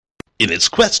In its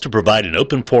quest to provide an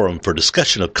open forum for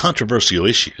discussion of controversial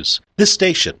issues, this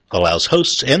station allows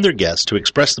hosts and their guests to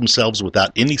express themselves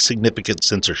without any significant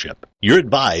censorship. You're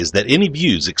advised that any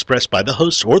views expressed by the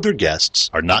hosts or their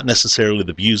guests are not necessarily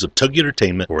the views of Tug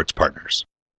Entertainment or its partners.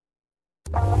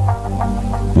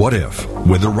 What if,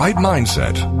 with the right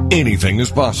mindset, anything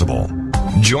is possible?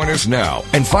 Join us now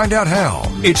and find out how.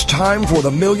 It's time for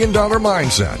the $1 Million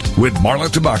Mindset with Marla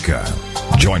Tabaka.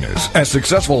 Join us as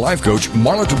successful life coach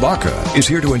Marla Tabaka is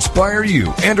here to inspire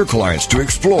you and her clients to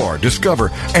explore,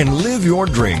 discover, and live your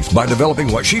dreams by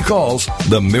developing what she calls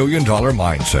the $1 Million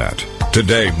Mindset.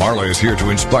 Today, Marla is here to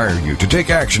inspire you to take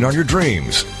action on your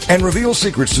dreams and reveal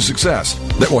secrets to success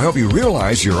that will help you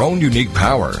realize your own unique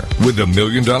power with the $1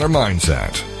 Million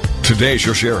Mindset. Today,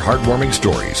 she'll share heartwarming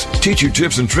stories, teach you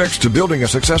tips and tricks to building a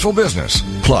successful business,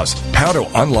 plus how to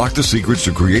unlock the secrets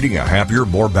to creating a happier,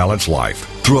 more balanced life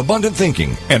through abundant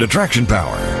thinking and attraction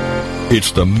power.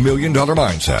 It's the $1 Million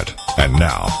Mindset. And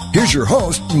now, here's your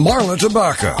host, Marla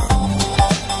Tabaka.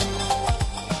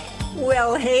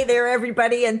 Well, hey there,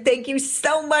 everybody, and thank you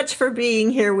so much for being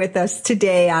here with us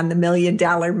today on the $1 Million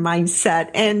Mindset.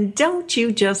 And don't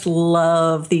you just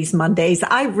love these Mondays?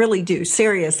 I really do.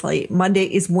 Seriously, Monday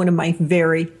is one of my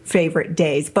very favorite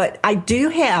days. But I do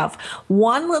have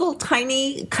one little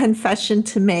tiny confession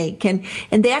to make, and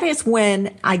that is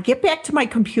when I get back to my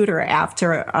computer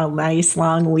after a nice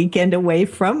long weekend away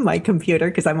from my computer,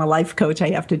 because I'm a life coach, I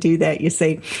have to do that, you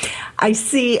see. I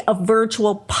see a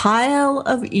virtual pile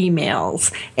of emails.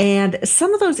 And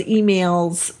some of those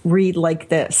emails read like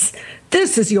this.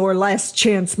 This is your last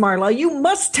chance, Marla. You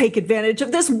must take advantage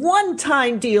of this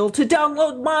one-time deal to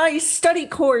download my study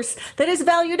course that is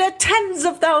valued at tens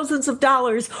of thousands of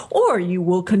dollars, or you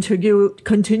will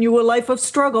continue a life of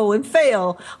struggle and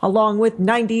fail along with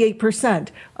 98%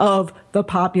 of the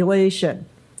population.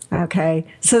 Okay,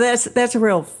 so that's a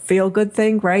real feel-good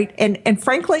thing, right? And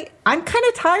frankly, I'm kind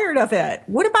of tired of it.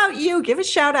 What about you? Give a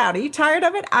shout out. Are you tired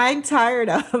of it? I'm tired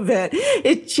of it.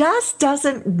 It just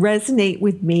doesn't resonate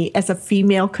with me as a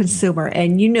female consumer.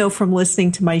 And you know from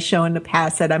listening to my show in the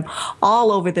past that I'm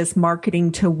all over this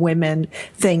marketing to women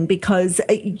thing because,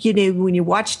 you know, when you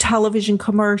watch television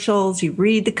commercials, you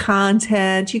read the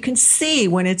content, you can see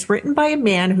when it's written by a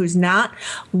man who's not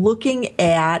looking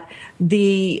at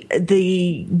the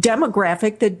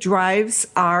demographic that drives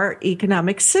our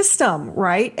economic system,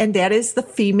 right? And that is the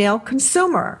female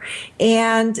consumer.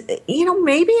 And, you know,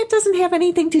 maybe it doesn't have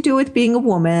anything to do with being a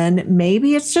woman.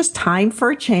 Maybe it's just time for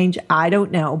a change. I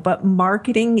don't know. But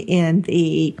marketing in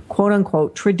the quote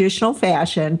unquote traditional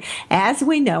fashion, as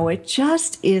we know it,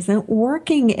 just isn't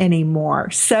working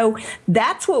anymore. So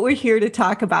that's what we're here to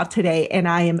talk about today. And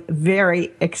I am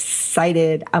very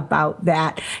excited about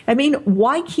that. I mean,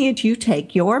 why can't you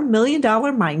take your $1 Million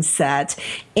Mindset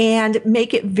and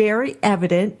make it very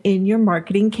evident in your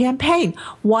marketing campaign?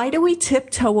 Why do we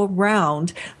tiptoe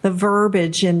around the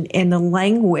verbiage and the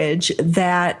language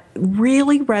that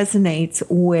really resonates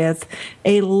with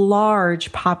a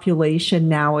large population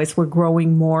now as we're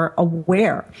growing more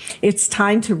aware? It's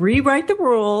time to rewrite the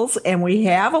rules, and we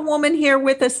have a woman here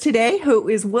with us today who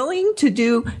is willing to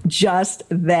do just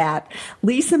that.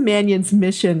 Lisa Mannion's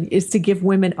mission is to give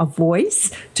women a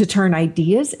voice, to turn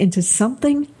ideas into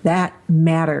something that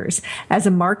matters. As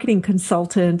a marketing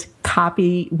consultant,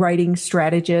 copywriting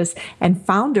strategist, and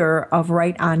founder of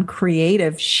Write On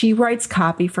Creative, she writes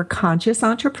copy for conscious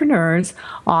entrepreneurs,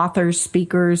 authors,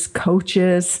 speakers,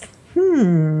 coaches,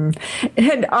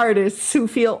 and artists who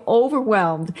feel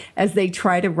overwhelmed as they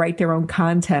try to write their own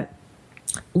content.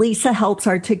 Lisa helps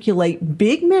articulate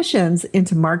big missions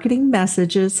into marketing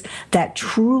messages that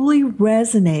truly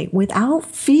resonate without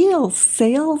feel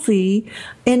salesy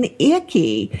and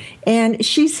icky. And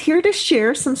she's here to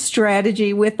share some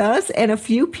strategy with us and a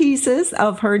few pieces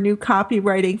of her new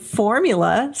copywriting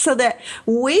formula so that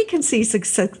we can see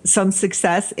some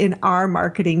success in our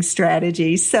marketing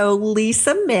strategy. So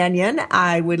Lisa Mannion,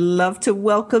 I would love to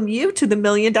welcome you to the $1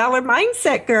 Million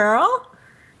Mindset, girl.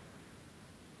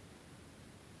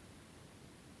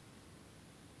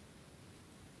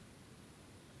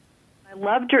 I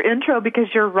loved your intro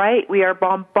because you're right. We are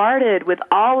bombarded with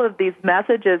all of these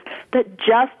messages that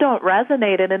just don't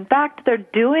resonate. And in fact, they're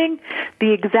doing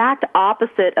the exact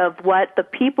opposite of what the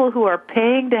people who are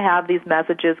paying to have these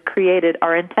messages created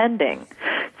are intending.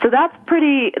 So that's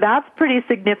pretty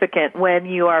significant when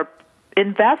you are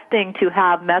investing to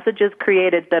have messages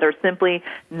created that are simply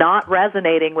not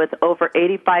resonating with over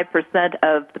 85%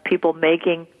 of the people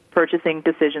making purchasing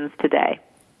decisions today.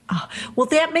 Well,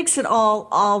 that makes it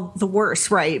all the worse,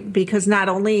 right? Because not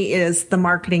only is the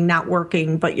marketing not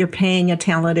working, but you're paying a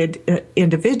talented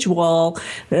individual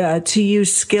to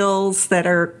use skills that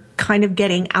are kind of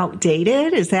getting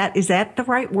outdated. Is that the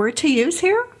right word to use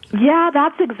here? Yeah,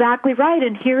 that's exactly right.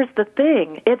 And here's the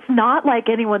thing. It's not like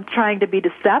anyone's trying to be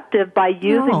deceptive by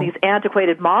using these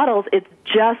antiquated models. It's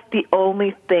just the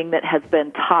only thing that has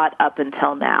been taught up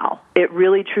until now. It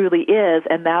really, truly is.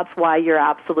 And that's why you're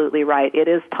absolutely right. It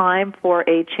is time for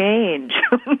a change.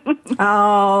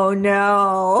 Oh,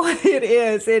 no, it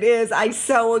is. It is. I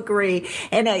so agree.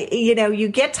 And, you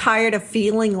get tired of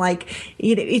feeling like,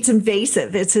 it's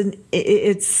invasive. It's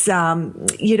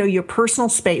your personal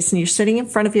space, and you're sitting in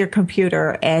front of your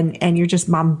computer and you're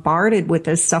just bombarded with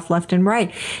this stuff left and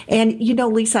right. And,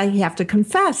 Lisa, I have to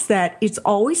confess that it's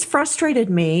always frustrated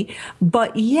me,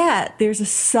 but yet there's a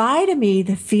side of me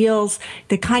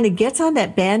that kind of gets on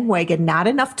that bandwagon, not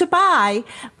enough to buy,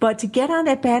 but to get on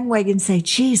that bandwagon and say,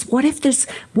 geez, what if this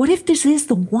is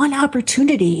the one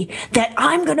opportunity that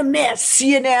I'm going to miss,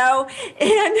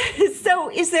 And so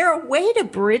is there a way to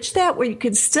bridge that where you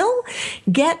can still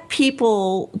get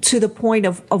people to the point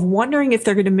of wondering if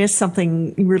they're going to miss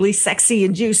something really sexy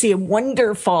and juicy and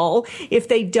wonderful if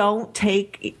they don't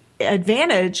take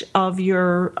advantage of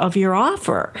your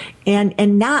offer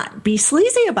and not be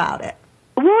sleazy about it?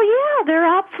 Well, yeah, there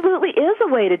absolutely is a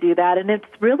way to do that, and it's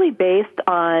really based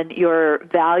on your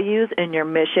values and your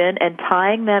mission and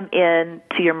tying them in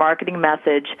to your marketing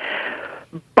message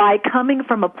by coming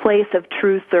from a place of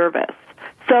true service.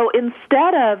 So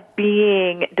instead of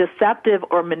being deceptive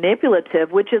or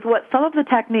manipulative, which is what some of the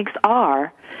techniques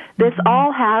are, this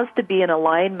all has to be in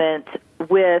alignment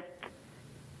with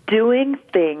doing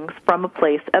things from a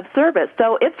place of service.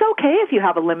 So it's okay if you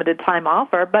have a limited time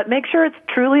offer, but make sure it's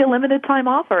truly a limited time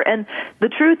offer. And the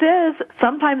truth is,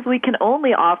 sometimes we can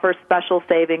only offer special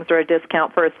savings or a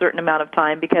discount for a certain amount of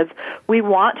time because we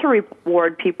want to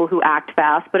reward people who act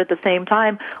fast, but at the same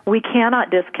time, we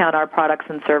cannot discount our products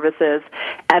and services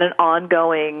at an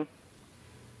ongoing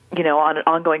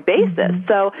basis.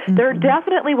 So there are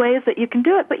definitely ways that you can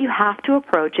do it, but you have to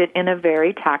approach it in a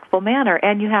very tactful manner,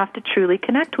 and you have to truly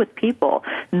connect with people,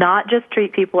 not just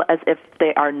treat people as if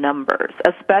they are numbers,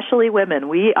 especially women.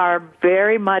 We are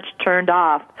very much turned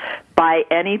off by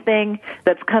anything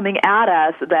that's coming at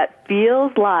us that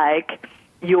feels like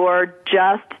you're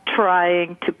just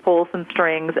trying to pull some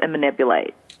strings and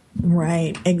manipulate.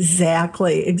 Right,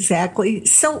 exactly.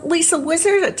 So, Lisa, was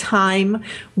there a time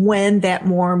when that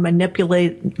more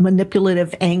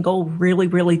manipulative angle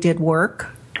really did work?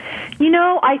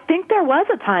 I think there was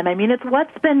a time. It's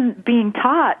what's been being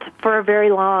taught for a very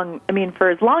long, for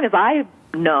as long as I've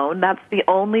known, that's the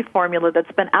only formula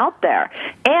that's been out there.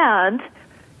 And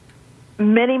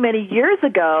many, many years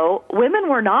ago, women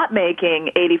were not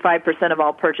making 85% of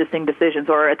all purchasing decisions,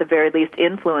 or at the very least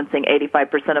influencing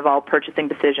 85% of all purchasing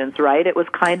decisions, right? It was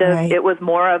it was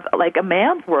more of like a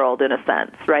man's world in a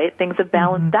sense, right? Things have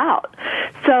balanced out.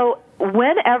 So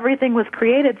when everything was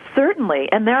created,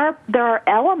 certainly, and there are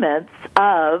elements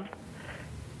of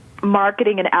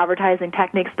marketing and advertising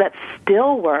techniques that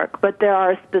still work, but there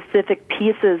are specific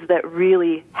pieces that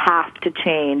really have to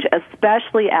change,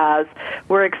 especially as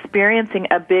we're experiencing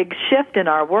a big shift in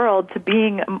our world to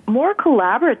being more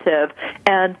collaborative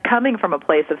and coming from a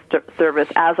place of service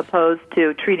as opposed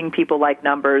to treating people like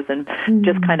numbers and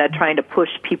just kind of trying to push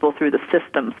people through the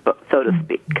systems, so to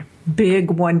speak. Big,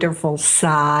 wonderful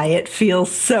sigh. It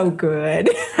feels so good.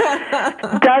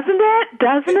 Doesn't it?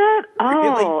 Oh,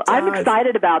 really, I'm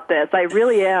excited about this. I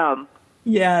really am.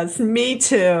 Yes, me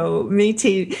too.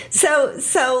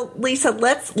 So Lisa,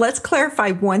 let's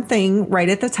clarify one thing right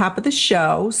at the top of the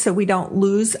show so we don't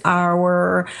lose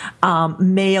our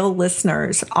male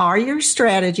listeners. Are your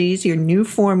strategies, your new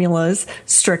formulas,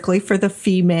 strictly for the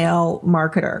female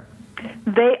marketer?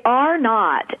 They are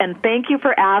not, and thank you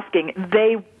for asking.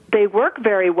 They work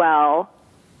very well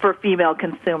for female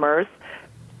consumers.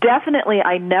 Definitely,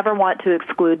 I never want to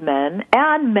exclude men,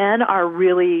 and men are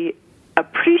really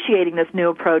appreciating this new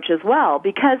approach as well,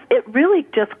 because it really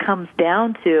just comes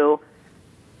down to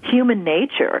human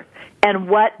nature and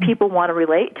what people want to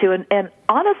relate to. And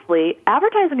honestly,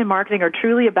 advertising and marketing are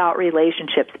truly about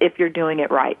relationships if you're doing it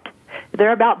right.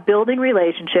 They're about building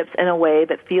relationships in a way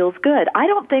that feels good. I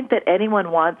don't think that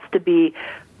anyone wants to be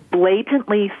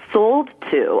blatantly sold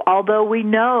to, although we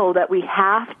know that we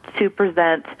have to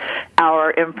present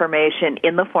our information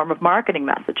in the form of marketing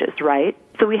messages, right?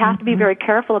 So we have to be very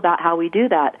careful about how we do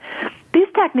that. These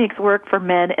techniques work for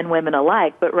men and women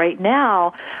alike, but right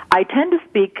now I tend to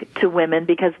speak to women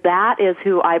because that is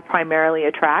who I primarily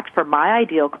attract for my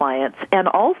ideal clients, and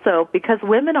also because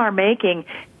women are making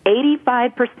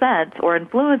 85% or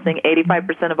influencing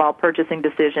 85% of all purchasing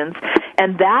decisions,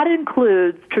 and that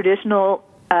includes traditional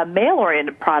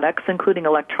male-oriented products, including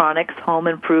electronics, home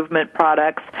improvement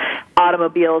products,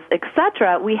 automobiles,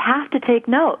 etc. We have to take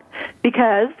note,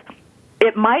 because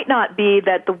it might not be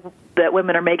that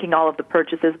women are making all of the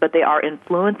purchases, but they are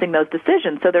influencing those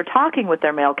decisions. So they're talking with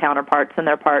their male counterparts and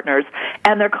their partners,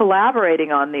 and they're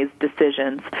collaborating on these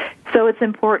decisions. So it's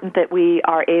important that we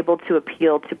are able to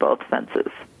appeal to both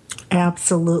senses.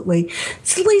 Absolutely.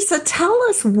 So Lisa,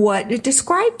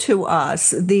 describe to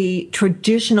us the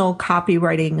traditional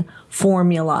copywriting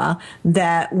formula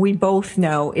that we both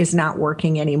know is not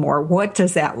working anymore. What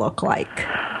does that look like?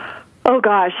 Oh,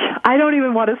 gosh, I don't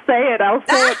even want to say it. I'll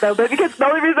say it, though, but because the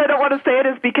only reason I don't want to say it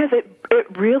is because it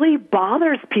really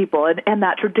bothers people. And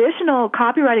that traditional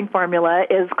copywriting formula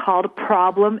is called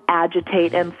problem,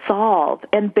 agitate, and solve.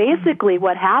 And basically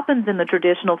what happens in the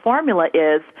traditional formula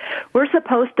is we're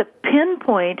supposed to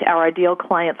pinpoint our ideal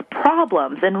client's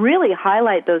problems and really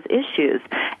highlight those issues.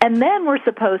 And then we're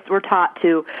taught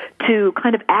to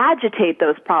kind of agitate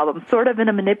those problems, sort of in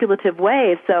a manipulative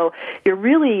way. So you're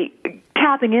really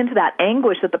tapping into that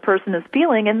anguish that the person is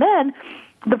feeling, and then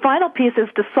the final piece is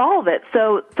to solve it.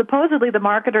 So supposedly the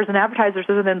marketers and advertisers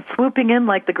are then swooping in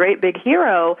like the great big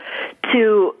hero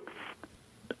to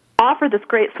offer this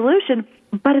great solution,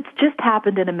 but it's just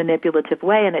happened in a manipulative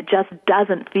way, and it just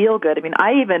doesn't feel good. I mean,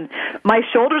 my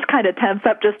shoulders kind of tense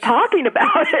up just talking about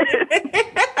it.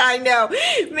 I know,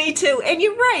 me too. And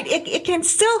you're right; it can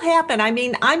still happen. I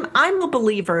mean, I'm a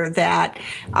believer that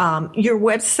your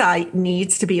website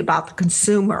needs to be about the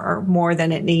consumer more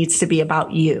than it needs to be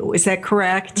about you. Is that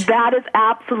correct? That is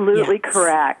absolutely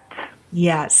correct.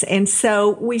 Yes. And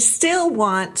so we still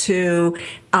want to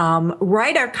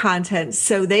write our content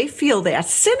so they feel that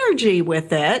synergy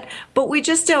with it, but we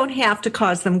just don't have to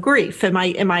cause them grief. Am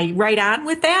I right on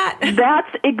with that? That's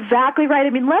exactly right. I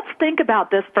mean, let's think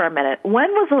about this for a minute.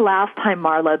 When was the last time,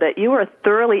 Marla, that you were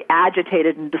thoroughly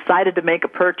agitated and decided to make a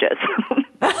purchase?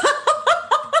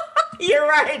 You're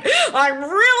right. I'm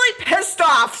really pissed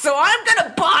off, so I'm going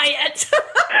to buy it.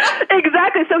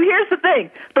 Exactly. So here's the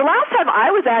thing. The last time I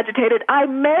was agitated, I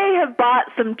may have bought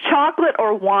some chocolate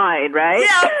or wine, right?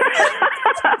 Yeah.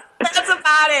 That's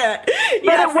about it.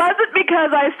 But it wasn't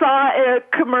because I saw a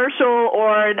commercial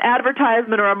or an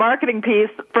advertisement or a marketing piece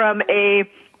from a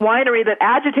winery that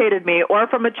agitated me or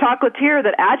from a chocolatier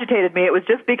that agitated me. It was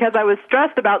just because I was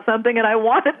stressed about something and I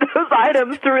wanted those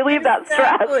items to relieve that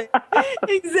stress.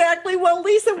 Exactly. Well,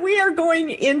 Lisa, we are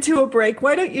going into a break.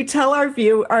 Why don't you tell our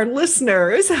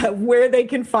listeners where they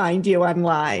can find you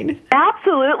online?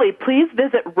 Absolutely. Please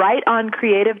visit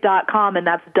writeoncreative.com, and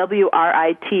that's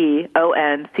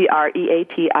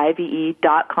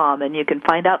writeoncreative.com, and you can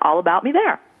find out all about me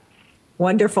there.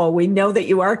 Wonderful. We know that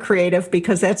you are creative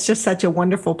because that's just such a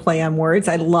wonderful play on words.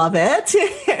 I love it.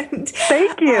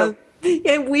 Thank you.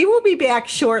 And we will be back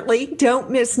shortly.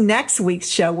 Don't miss next week's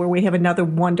show where we have another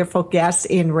wonderful guest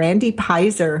in Randy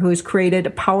Pizer, who's created a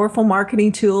powerful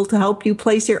marketing tool to help you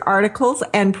place your articles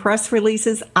and press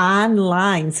releases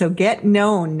online. So get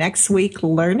known next week.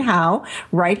 Learn how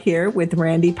right here with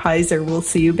Randy Pizer. We'll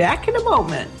see you back in a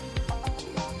moment.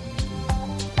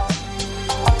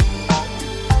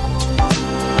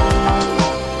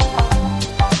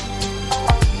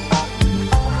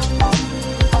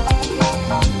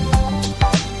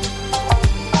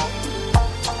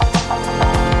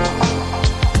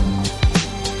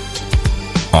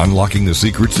 Unlocking the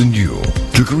secrets in you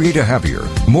to create a happier,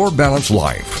 more balanced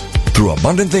life through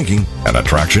abundant thinking and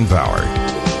attraction power.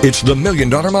 It's the $1 Million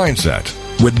Mindset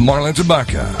with Marla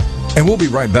Tabaka. And we'll be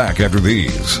right back after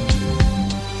these.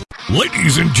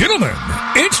 Ladies and gentlemen,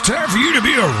 it's time for you to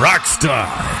be a rock star.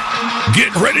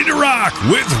 Get ready to rock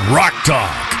with Rock Talk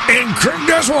and Craig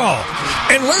Deswald,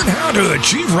 and learn how to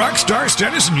achieve rock star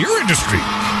status in your industry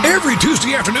every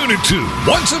Tuesday afternoon at 2,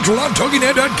 1 Central on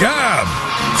TogiNet.com.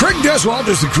 Craig Deswald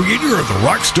is the creator of the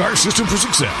Rockstar System for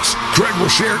Success. Craig will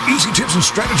share easy tips and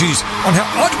strategies on how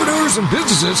entrepreneurs and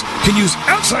businesses can use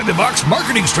outside-the-box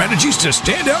marketing strategies to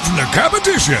stand out from their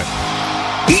competition.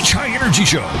 Each high-energy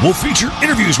show will feature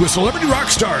interviews with celebrity rock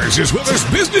stars as well as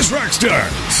business rock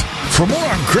stars. For more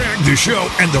on Craig, the show,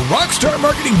 and the Rockstar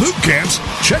Marketing Boot Camps,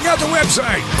 check out the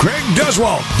website,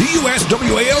 CraigDeswald,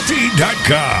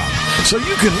 DUSWALT.com, so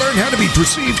you can learn how to be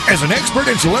perceived as an expert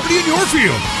and celebrity in your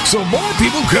field, so more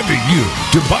people come to you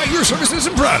to buy your services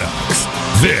and products.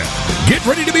 Then, get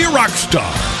ready to be a rock star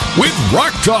with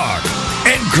Rock Talk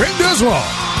and Craig Deswald.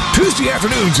 Tuesday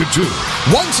afternoons at 2, 1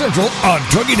 Central on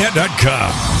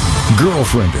TogiNet.com.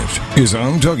 Girlfriend It is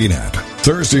on TogiNet.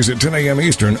 Thursdays at 10 a.m.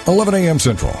 Eastern, 11 a.m.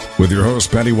 Central, with your hosts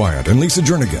Patty Wyatt and Lisa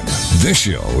Jernigan. This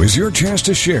show is your chance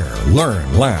to share,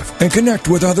 learn, laugh, and connect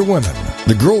with other women.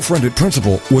 The Girlfriended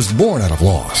principle was born out of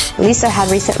loss. Lisa had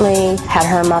recently had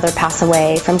her mother pass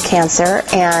away from cancer,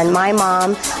 and my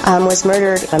mom was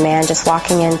murdered. A man just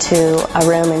walking into a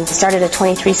room and started a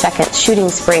 23-second shooting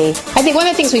spree. I think one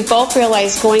of the things we both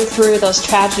realized going through those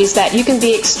tragedies that you can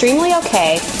be extremely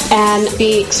okay and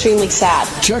be extremely sad.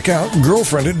 Check out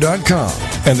girlfriended.com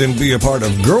and then be a part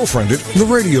of Girlfriended, the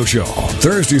radio show.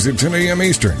 Thursdays at 10 a.m.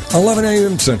 Eastern, 11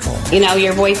 a.m. Central. You know,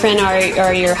 your boyfriend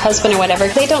or your husband or whatever,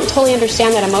 they don't totally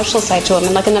understand that emotional side to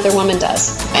women like another woman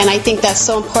does. And I think that's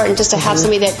so important just to have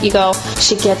somebody that you go,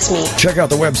 she gets me. Check out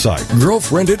the website,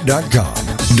 girlfriended.com.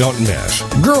 Don't miss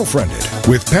Girlfriended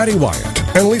with Patty Wyatt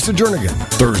and Lisa Jernigan.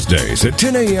 Thursdays at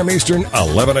 10 a.m. Eastern,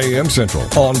 11 a.m. Central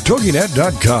on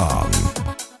TogiNet.com.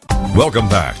 Welcome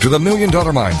back to the $1 Million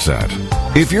Mindset.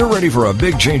 If you're ready for a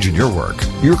big change in your work,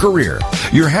 your career,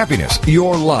 your happiness,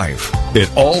 your life, it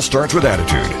all starts with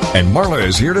attitude. And Marla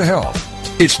is here to help.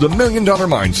 It's the $1 Million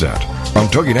Mindset on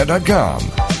TogiNet.com.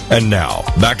 And now,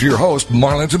 back to your host,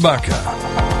 Marla Tabaka.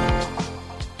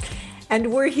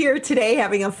 And we're here today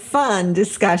having a fun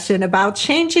discussion about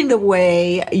changing the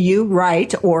way you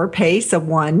write or pay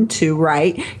someone to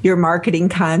write your marketing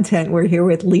content. We're here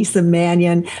with Lisa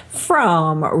Mannion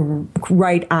from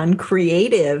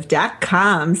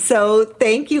WriteOnCreative.com. So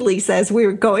thank you, Lisa. As we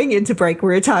were going into break, we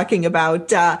were talking about,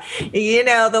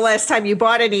 the last time you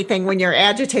bought anything when you're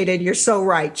agitated, you're so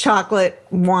right. Chocolate,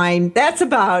 wine, that's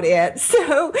about it.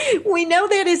 So we know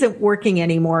that isn't working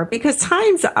anymore because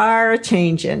times are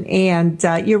changing. And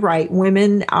you're right.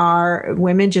 Women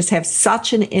just have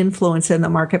such an influence in the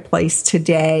marketplace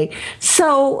today.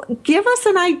 So give us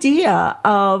an idea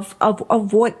of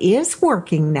what is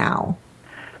working now.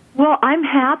 Well, I'm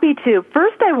happy to.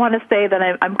 First, I want to say that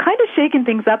I'm kind of shaking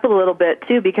things up a little bit,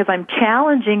 too, because I'm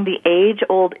challenging the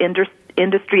age-old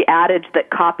industry adage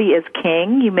that copy is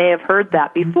king. You may have heard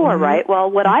that before, right? Well,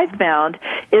 what I've found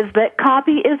is that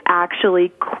copy is actually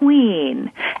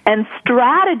queen, and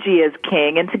strategy is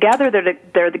king, and together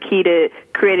they're the key to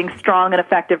creating strong and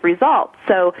effective results.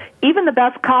 So even the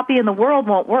best copy in the world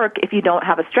won't work if you don't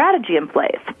have a strategy in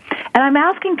place. And I'm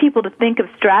asking people to think of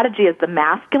strategy as the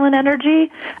masculine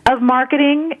energy of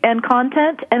marketing and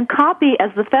content, and copy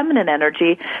as the feminine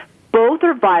energy. Both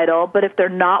are vital, but if they're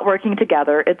not working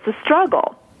together, it's a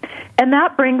struggle. And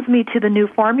that brings me to the new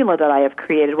formula that I have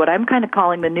created, what I'm kind of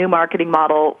calling the new marketing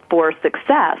model for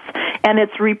success. And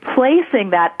it's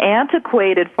replacing that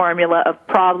antiquated formula of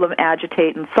problem,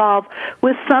 agitate, and solve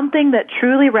with something that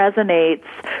truly resonates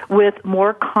with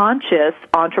more conscious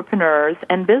entrepreneurs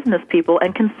and business people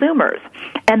and consumers.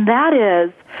 And that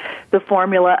is the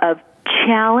formula of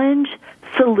challenge,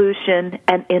 solution,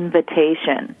 and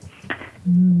invitation.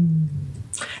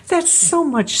 That's so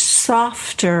much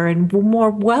softer and more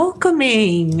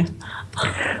welcoming.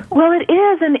 Well, it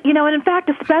is. And in fact,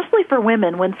 especially for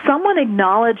women, when someone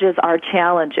acknowledges our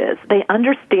challenges, they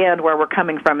understand where we're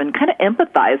coming from and kind of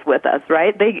empathize with us,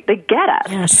 right? They get us.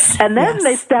 Yes. And then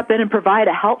they step in and provide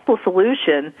a helpful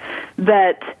solution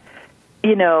that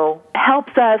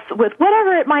helps us with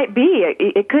whatever it might be.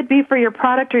 It could be for your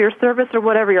product or your service or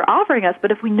whatever you're offering us, but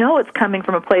if we know it's coming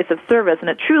from a place of service and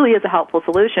it truly is a helpful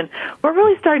solution, we're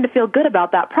really starting to feel good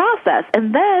about that process.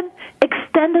 And then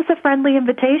extend us a friendly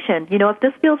invitation. If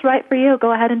this feels right for you,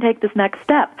 go ahead and take this next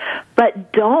step.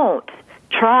 But don't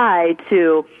try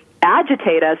to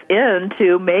agitate us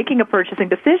into making a purchasing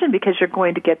decision because you're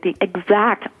going to get the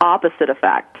exact opposite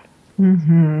effect.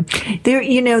 Mm-hmm.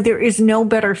 There is no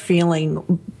better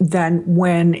feeling than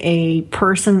when a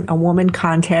woman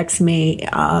contacts me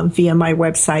via my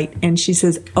website and she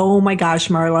says, "Oh my gosh,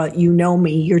 Marla, you know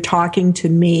me. You're talking to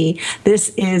me. This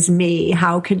is me.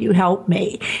 How can you help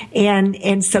me?"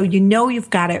 And so you've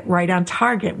got it right on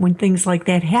target when things like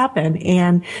that happen.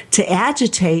 And to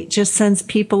agitate just sends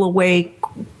people away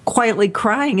quietly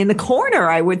crying in the corner,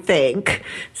 I would think.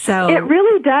 So it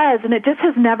really does, and it just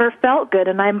has never felt good.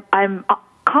 And I'm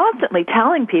constantly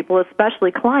telling people,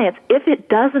 especially clients, if it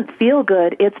doesn't feel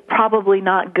good, it's probably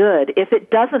not good. If it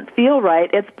doesn't feel right,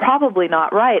 it's probably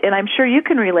not right. And I'm sure you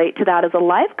can relate to that as a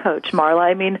life coach, Marla.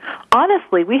 I mean,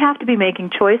 honestly, we have to be making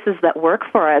choices that work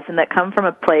for us and that come from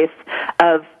a place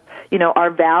of, our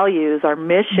values, our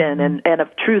mission, and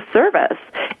of true service.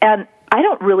 And I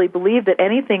don't really believe that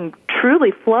anything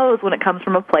truly flows when it comes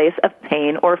from a place of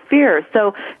pain or fear.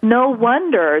 So no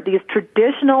wonder these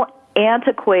traditional,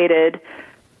 antiquated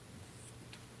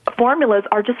formulas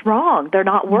are just wrong. They're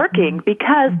not working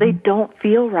because they don't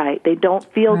feel right. They don't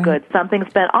feel good.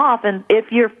 Something's been off. And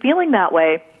if you're feeling that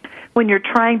way, when you're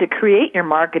trying to create your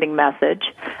marketing message,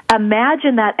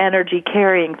 imagine that energy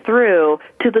carrying through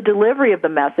to the delivery of the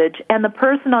message, and the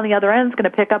person on the other end is going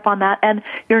to pick up on that, and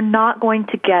you're not going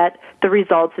to get the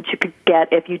results that you could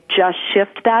get if you just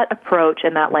shift that approach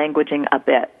and that languaging a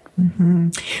bit. Mm-hmm.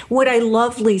 What I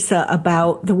love, Lisa,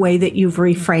 about the way that you've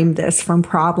reframed this from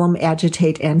problem,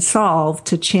 agitate, and solve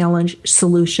to challenge,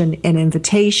 solution, and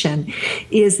invitation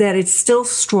is that it's still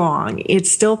strong.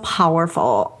 It's still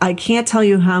powerful. I can't tell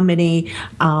you how many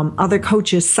other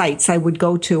coaches' sites I would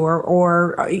go to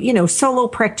or solo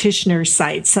practitioner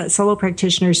sites. Solo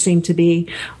practitioners seem to be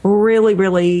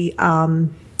really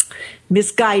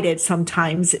misguided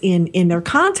sometimes in their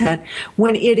content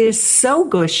when it is so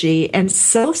gushy and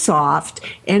so soft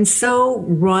and so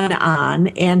run on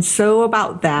and so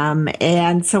about them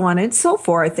and so on and so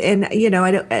forth. And,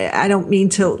 I don't mean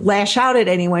to lash out at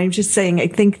anyone. I'm just saying I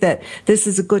think that this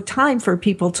is a good time for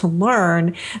people to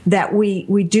learn that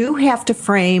we do have to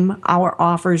frame our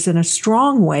offers in a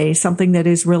strong way, something that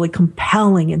is really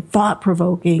compelling and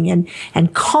thought-provoking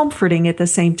and comforting at the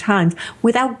same time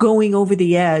without going over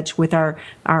the edge with our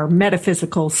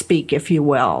metaphysical speak, if you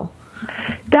will.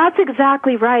 That's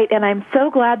exactly right, and I'm so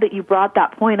glad that you brought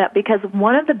that point up, because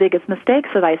one of the biggest mistakes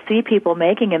that I see people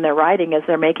making in their writing is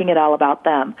they're making it all about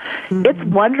them. Mm-hmm.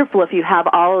 It's wonderful if you have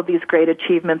all of these great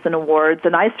achievements and awards,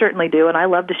 and I certainly do, and I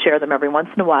love to share them every once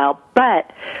in a while,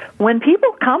 but when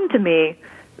people come to me,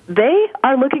 they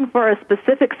are looking for a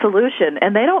specific solution,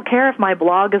 and they don't care if my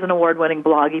blog is an award-winning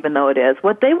blog, even though it is.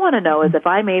 What they want to know is if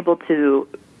I'm able to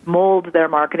mold their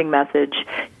marketing message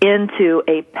into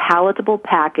a palatable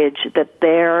package that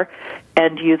their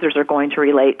end users are going to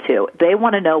relate to. They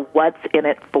want to know what's in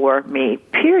it for me,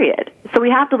 period. So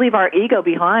we have to leave our ego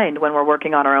behind when we're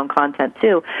working on our own content,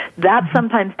 too. That's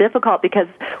sometimes difficult because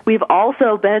we've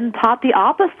also been taught the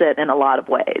opposite in a lot of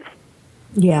ways.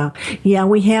 Yeah,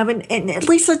 we haven't. And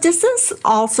Lisa, does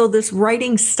this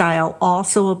writing style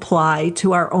also apply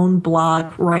to our own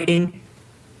blog writing?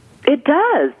 It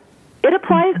does. It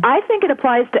applies. I think it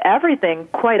applies to everything,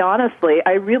 quite honestly.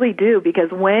 I really do,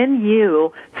 because when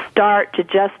you start to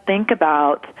just think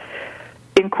about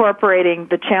incorporating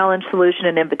the challenge, solution,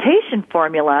 and invitation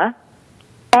formula,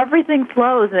 everything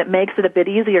flows and it makes it a bit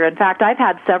easier. In fact, I've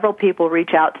had several people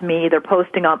reach out to me, either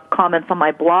posting up comments on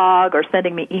my blog or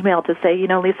sending me email to say,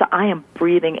 Lisa, I am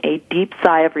breathing a deep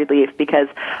sigh of relief because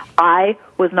I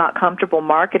was not comfortable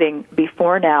marketing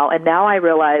before now, and now I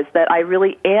realize that I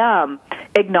really am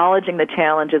acknowledging the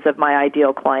challenges of my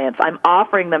ideal clients. I'm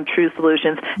offering them true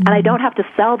solutions, and I don't have to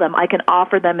sell them. I can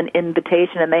offer them an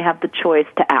invitation, and they have the choice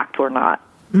to act or not.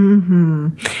 Mm-hmm.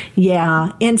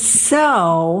 Yeah. And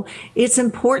so it's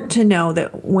important to know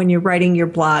that when you're writing your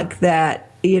blog that,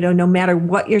 no matter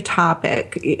what your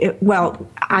topic,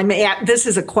 this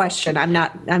is a question. I'm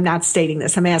not stating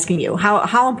this. I'm asking you,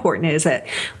 how important is it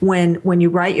when you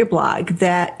write your blog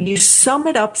that you sum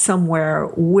it up somewhere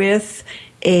with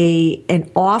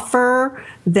an offer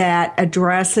that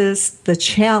addresses the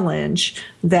challenge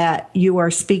that you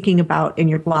are speaking about in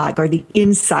your blog or the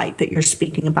insight that you're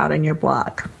speaking about in your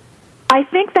blog? I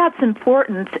think that's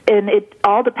important, and it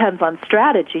all depends on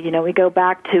strategy. We go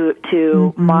back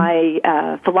to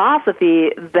my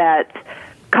philosophy that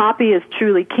copy is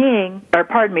truly king,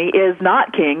 is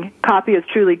not king. Copy is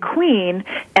truly queen,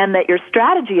 and that your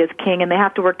strategy is king, and they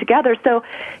have to work together. So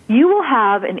you will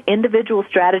have an individual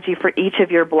strategy for each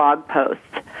of your blog posts.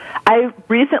 I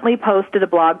recently posted a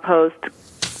blog post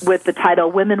with the title,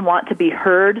 Women Want to Be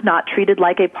Heard, Not Treated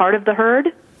Like a Part of the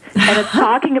Herd. And it's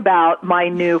talking about my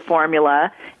new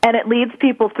formula, and it leads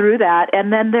people through that.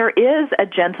 And then there is a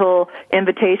gentle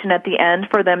invitation at the end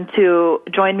for them to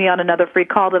join me on another free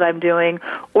call that I'm doing,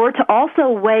 or to also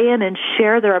weigh in and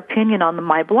share their opinion on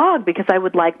my blog, because I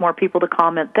would like more people to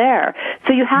comment there.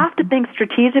 So you have to think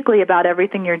strategically about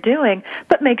everything you're doing,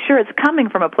 but make sure it's coming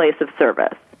from a place of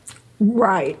service.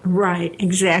 Right,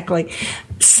 exactly.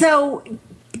 So,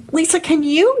 Lisa, can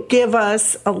you give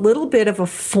us a little bit of a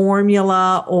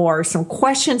formula or some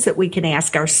questions that we can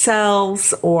ask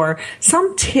ourselves, or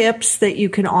some tips that you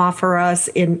can offer us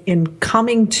in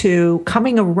coming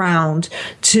around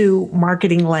to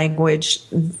marketing language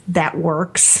that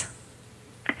works?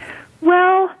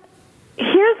 Well,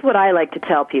 here's what I like to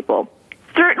tell people.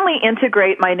 Certainly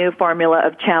integrate my new formula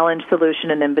of challenge,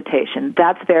 solution, and invitation.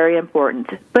 That's very important.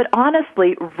 But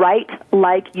honestly, write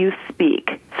like you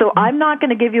speak. So I'm not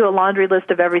going to give you a laundry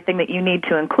list of everything that you need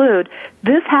to include.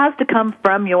 This has to come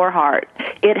from your heart.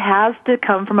 It has to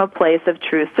come from a place of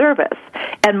true service.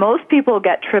 And most people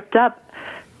get tripped up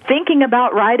thinking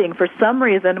about writing for some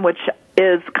reason, which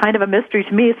is kind of a mystery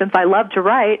to me since I love to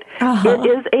write, it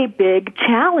is a big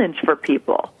challenge for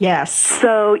people. Yes.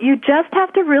 So you just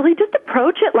have to really just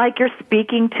approach it like you're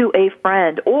speaking to a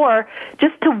friend or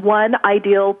just to one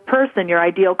ideal person, your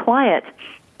ideal client,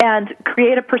 and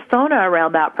create a persona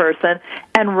around that person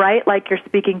and write like you're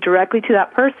speaking directly to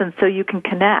that person so you can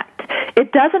connect.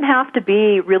 It doesn't have to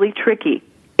be really tricky.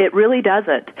 It really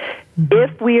doesn't.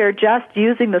 If we are just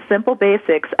using the simple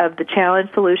basics of the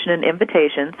challenge, solution, and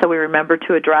invitation, so we remember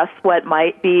to address what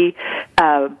might be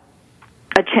a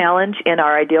challenge in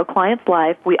our ideal client's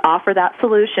life, we offer that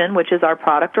solution, which is our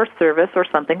product or service or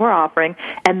something we're offering,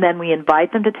 and then we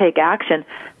invite them to take action.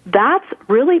 That's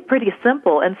really pretty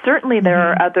simple, and certainly there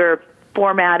are other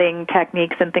formatting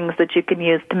techniques and things that you can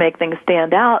use to make things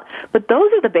stand out, but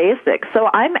those are the basics.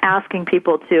 So I'm asking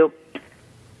people to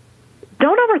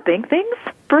don't overthink things,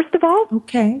 first of all.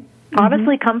 Okay.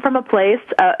 Obviously come from a place,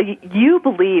 you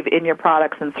believe in your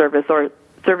products and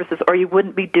services, or you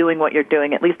wouldn't be doing what you're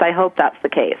doing. At least I hope that's the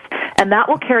case. And that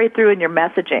will carry through in your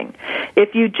messaging.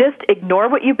 If you just ignore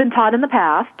what you've been taught in the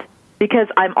past, because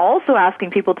I'm also asking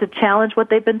people to challenge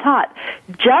what they've been taught.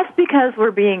 Just because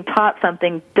we're being taught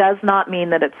something does not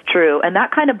mean that it's true. And that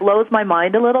kind of blows my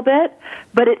mind a little bit,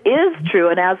 but it is true.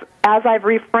 And as I've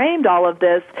reframed all of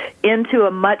this into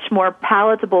a much more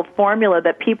palatable formula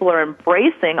that people are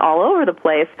embracing all over the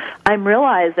place, I'm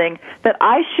realizing that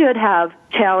I should have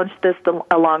challenged this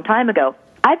a long time ago.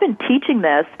 I've been teaching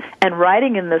this and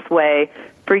writing in this way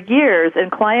for years,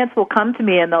 and clients will come to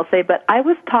me and they'll say, but I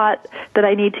was taught that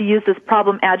I need to use this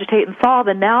problem, agitate, and solve,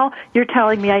 and now you're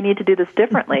telling me I need to do this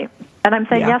differently. And I'm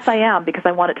saying, yes, I am, because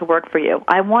I want it to work for you.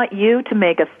 I want you to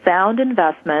make a sound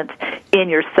investment in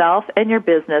yourself and your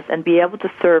business and be able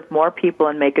to serve more people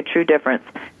and make a true difference.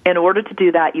 In order to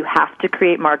do that, you have to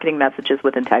create marketing messages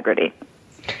with integrity.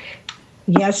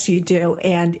 Yes, you do.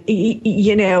 And,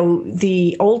 you know,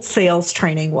 the old sales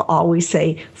training will always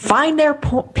say, find their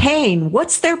pain.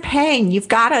 What's their pain? You've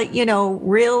got to, you know,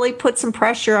 really put some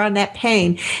pressure on that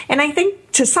pain. And I think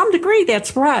to some degree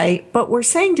that's right, but we're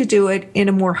saying to do it in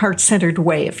a more heart-centered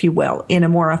way, if you will, in a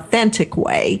more authentic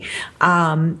way,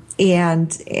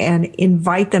 and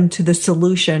invite them to the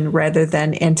solution rather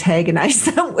than antagonize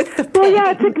them with the pain. Well,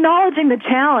 yeah, it's acknowledging the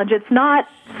challenge. It's not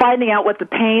finding out what the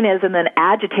pain is and then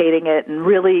agitating it and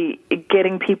really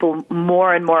getting people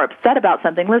more and more upset about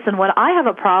something. Listen, when I have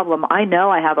a problem, I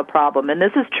know I have a problem, and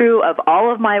this is true of all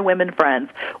of my women friends.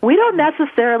 We don't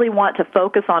necessarily want to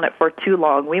focus on it for too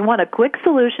long. We want a quick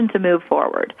solution to move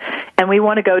forward, and we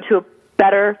want to go to a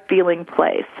better feeling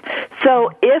place.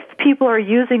 So if people are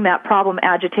using that problem,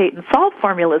 agitate, and solve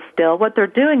formula still, what they're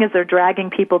doing is they're dragging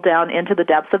people down into the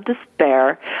depths of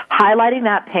despair, highlighting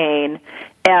that pain,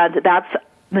 and that's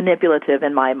manipulative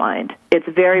in my mind. It's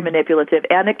very manipulative,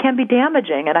 and it can be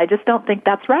damaging, and I just don't think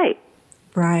that's right.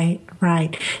 Right,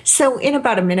 right. So in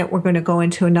about a minute, we're going to go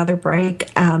into another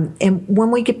break. And when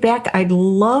we get back, I'd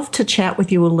love to chat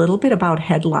with you a little bit about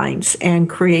headlines and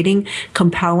creating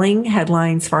compelling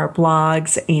headlines for our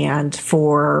blogs and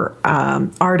for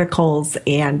articles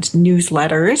and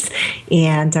newsletters.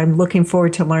 And I'm looking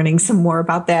forward to learning some more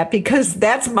about that because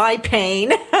that's my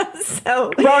pain.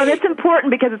 Well, and it's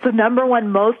important because it's the number one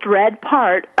most read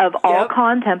part of all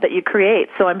content that you create.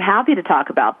 So I'm happy to talk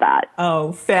about that.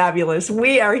 Oh, fabulous.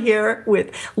 We are here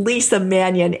with Lisa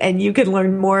Manion, and you can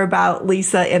learn more about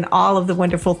Lisa and all of the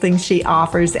wonderful things she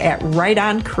offers at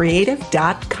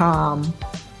rightoncreative.com.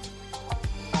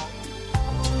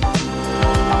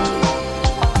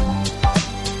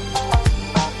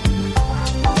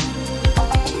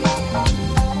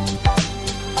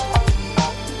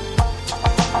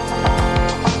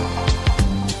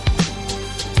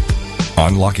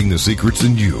 Unlocking the secrets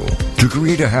in you to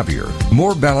create a happier,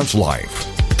 more balanced life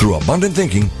through abundant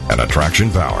thinking and attraction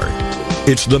power.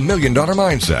 It's the $1 Million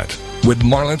Mindset with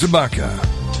Marla Tabaka.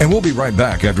 And we'll be right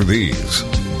back after these.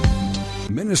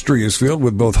 Ministry is filled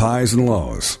with both highs and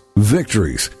lows,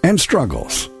 victories and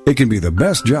struggles. It can be the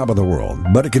best job of the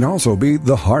world, but it can also be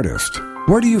the hardest.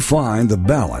 Where do you find the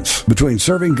balance between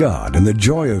serving God and the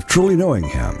joy of truly knowing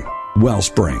Him?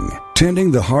 Wellspring,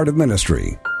 Tending the Heart of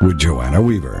Ministry with Joanna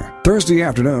Weaver. Thursday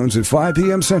afternoons at 5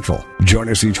 p.m. Central. Join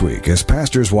us each week as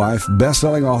pastor's wife,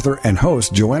 best-selling author, and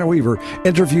host Joanna Weaver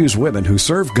interviews women who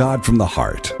serve God from the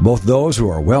heart, both those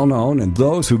who are well-known and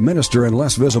those who minister in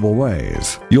less visible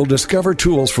ways. You'll discover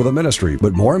tools for the ministry,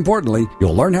 but more importantly,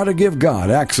 you'll learn how to give God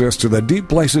access to the deep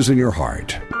places in your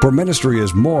heart. For ministry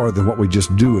is more than what we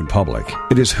just do in public.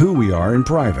 It is who we are in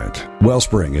private.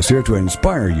 Wellspring is here to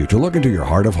inspire you to look into your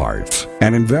heart of hearts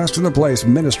and invest in the place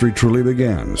ministry truly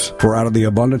begins. For out of the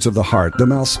abundance of the heart, the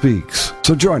mouth speaks.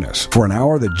 So join us for an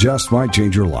hour that just might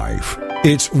change your life.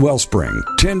 It's Wellspring,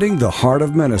 Tending the Heart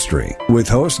of Ministry, with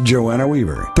host Joanna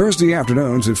Weaver. Thursday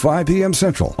afternoons at 5 p.m.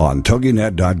 Central on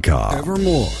TogiNet.com.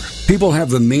 Evermore, people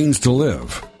have the means to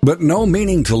live, but no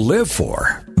meaning to live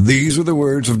for. These are the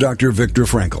words of Dr. Viktor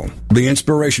Frankl, the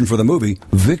inspiration for the movie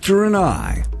Victor and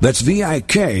I. That's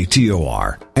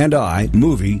VIKTOR and I,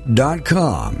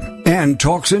 movie.com. And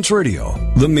Talk Sense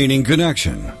Radio, The Meaning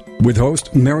Connection, with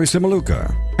host Mary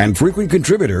Simaluka and frequent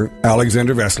contributor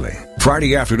Alexander Vesley.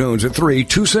 Friday afternoons at 3,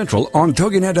 2 Central on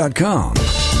TogiNet.com.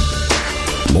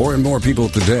 More and more people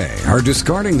today are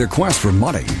discarding their quest for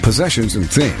money, possessions, and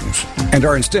things, and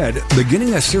are instead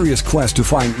beginning a serious quest to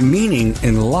find meaning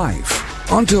in life.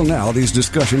 Until now, these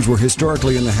discussions were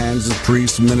historically in the hands of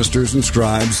priests, ministers, and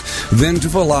scribes, then to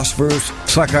philosophers,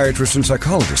 psychiatrists, and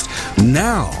psychologists.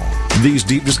 Now, these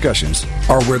deep discussions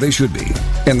are where they should be,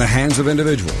 in the hands of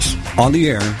individuals, on the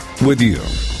air with you.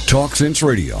 Talk Sense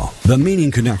Radio, The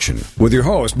Meaning Connection, with your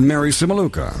host, Mary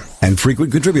Simaluka, and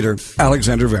frequent contributor,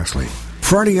 Alexander Vesley.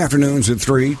 Friday afternoons at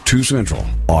 3, 2 Central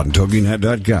on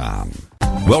TogiNet.com.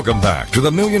 Welcome back to the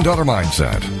 $1 Million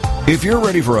Mindset. If you're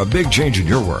ready for a big change in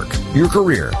your work, your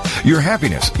career, your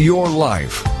happiness, your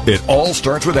life, it all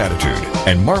starts with attitude,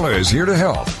 and Marla is here to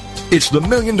help. It's the $1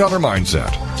 Million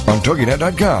Mindset on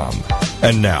TogiNet.com.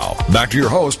 And now, back to your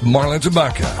host, Marla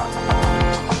Tabaka.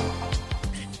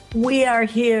 We are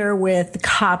here with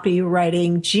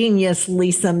copywriting genius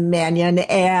Lisa Mannion,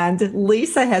 and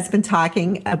Lisa has been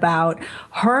talking about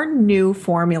her new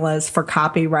formulas for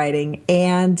copywriting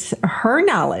and her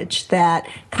knowledge that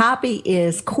copy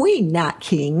is queen, not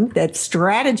king, that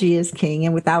strategy is king,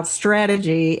 and without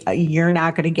strategy, you're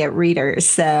not going to get readers.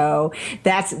 So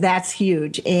that's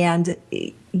huge. And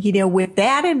you know, with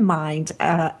that in mind,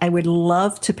 I would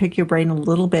love to pick your brain a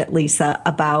little bit, Lisa,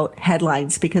 about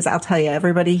headlines, because I'll tell you,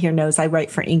 everybody here knows I write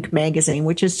for Inc. magazine,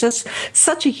 which is just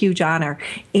such a huge honor.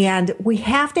 And we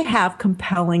have to have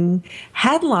compelling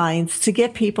headlines to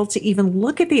get people to even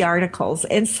look at the articles.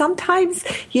 And sometimes,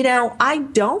 you know, I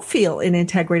don't feel in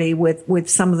integrity with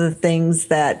some of the things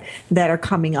that are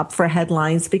coming up for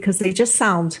headlines, because they just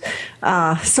sound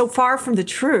so far from the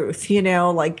truth, you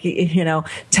know, like, you know,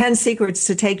 10 secrets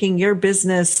to taking your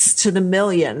business to the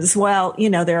millions. Well, you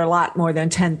know, there are a lot more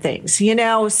than 10 things, you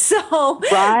know, so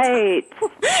right.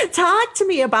 Talk to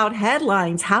me about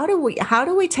headlines. How do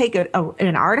we take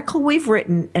an article we've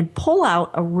written and pull out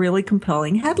a really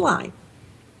compelling headline?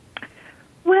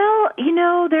 Well, you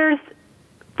know,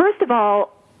 first of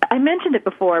all, I mentioned it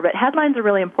before, but headlines are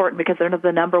really important because they're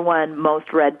the number one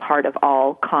most read part of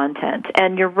all content.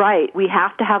 And you're right, we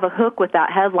have to have a hook with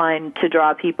that headline to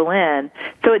draw people in.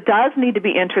 So it does need to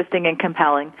be interesting and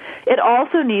compelling. It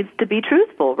also needs to be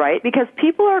truthful, right? Because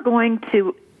people are going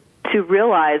to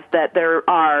realize that there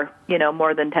are, you know,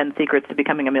 more than 10 secrets to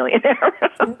becoming a millionaire.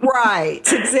 Right,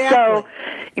 exactly. So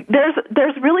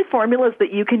there's really formulas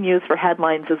that you can use for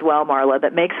headlines as well, Marla,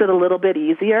 that makes it a little bit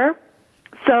easier.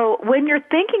 So when you're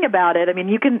thinking about it, I mean,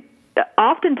 you can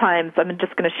oftentimes, I'm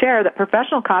just going to share that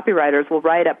professional copywriters will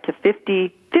write up to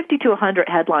 50 to 100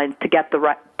 headlines to get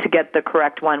the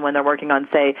correct one when they're working on,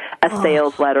 say, a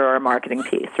sales letter or a marketing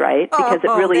piece, right? Because it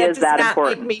really is that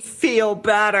important. Make me feel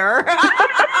better.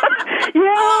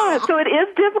 Yeah, so it is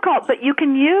difficult, but you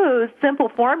can use simple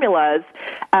formulas.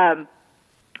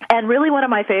 And really one of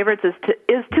my favorites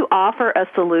is to offer a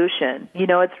solution. You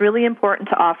know, it's really important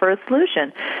to offer a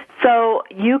solution. So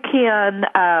you can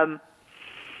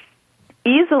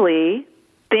easily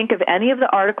think of any of the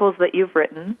articles that you've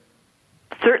written.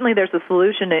 Certainly there's a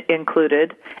solution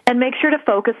included, and make sure to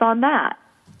focus on that.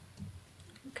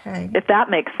 Okay. If that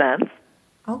makes sense.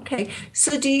 Okay.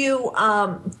 So do you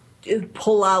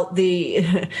pull out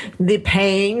the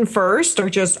pain first,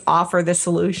 or just offer the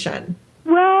solution?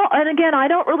 Well, and again, I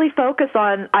don't really focus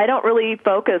on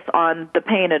the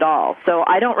pain at all. So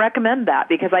I don't recommend that,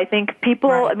 because I think people,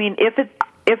 right. I mean, if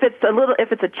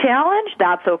it's a challenge,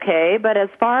 that's okay. But as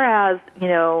far as, you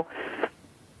know,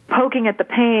 poking at the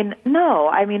pain, no.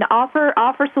 I mean, offer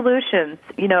solutions.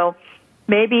 You know,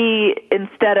 maybe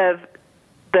instead of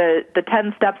the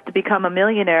 10 steps to become a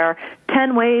millionaire,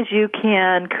 10 ways you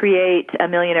can create a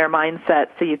millionaire mindset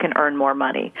so you can earn more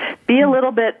money. Be a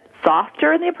little bit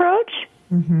softer in the approach.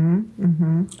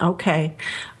 Okay.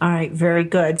 All right. Very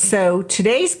good. So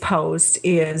today's post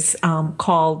is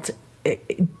called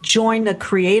Join the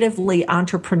Creatively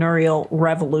Entrepreneurial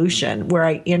Revolution, where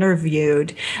I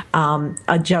interviewed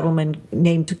a gentleman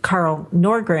named Carl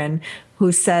Norgren,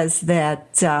 who says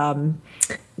that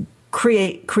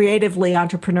creatively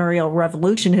entrepreneurial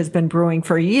revolution has been brewing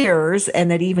for years,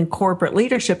 and that even corporate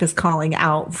leadership is calling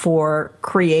out for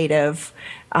creative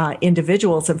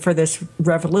individuals and for this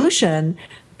revolution,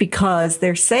 because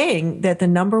they're saying that the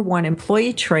number one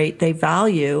employee trait they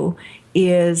value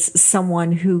is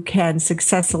someone who can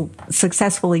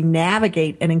successfully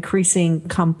navigate an increasing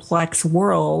complex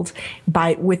world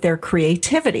with their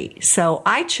creativity. So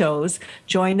I chose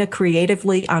join the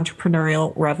creatively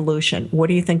entrepreneurial revolution. What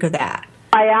do you think of that?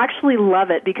 I actually love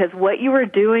it because what you are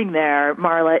doing there,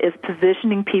 Marla, is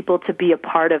positioning people to be a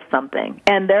part of something.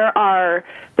 And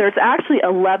there's actually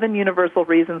 11 universal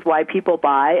reasons why people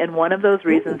buy, and one of those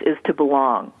reasons is to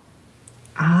belong.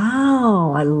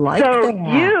 Oh, I like that. So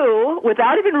you,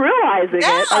 without even realizing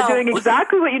it, are doing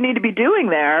exactly what you need to be doing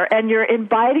there, and you're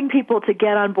inviting people to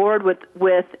get on board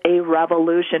with a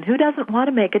revolution. Who doesn't want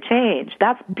to make a change?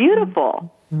 That's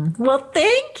beautiful. Well,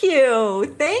 thank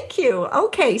you. Thank you.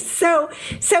 Okay. So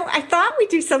I thought we'd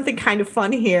do something kind of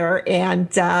fun here. And,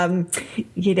 I'm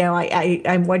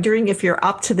wondering if you're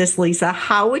up to this, Lisa.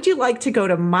 How would you like to go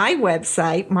to my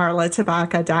website,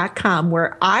 marlatabaka.com,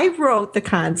 where I wrote the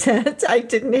content? I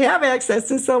didn't have access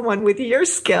to someone with your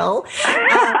skill.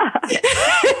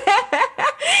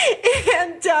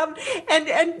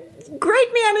 And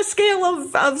grade me on a scale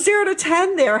of 0 to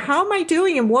 10 there. How am I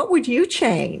doing, and what would you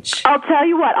change? I'll tell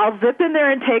you what, I'll zip in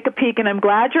there and take a peek, and I'm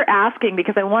glad you're asking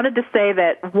because I wanted to say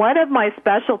that one of my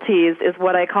specialties is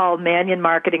what I call Mannion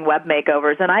Marketing Web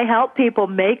Makeovers, and I help people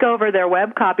make over their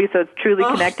web copy so it's truly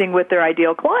connecting with their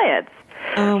ideal clients.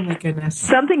 Oh, my goodness.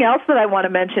 Something else that I want to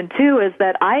mention, too, is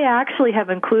that I actually have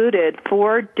included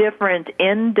 4 different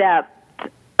in-depth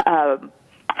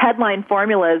headline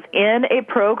formulas in a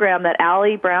program that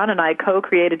Allie Brown and I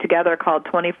co-created together called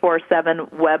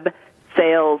 24/7 Web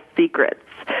Sales Secrets.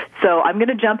 So I'm going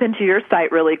to jump into your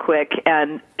site really quick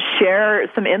and share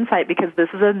some insight because this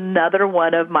is another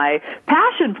one of my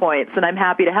passion points, and I'm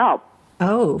happy to help.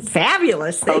 Oh,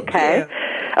 fabulous. Thank you.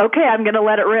 Okay, I'm going to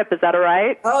let it rip. Is that all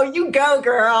right? Oh, you go,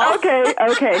 girl.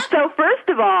 Okay. So first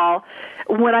of all,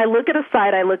 when I look at a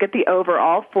site, I look at the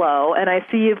overall flow, and I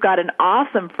see you've got an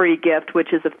awesome free gift,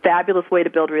 which is a fabulous way to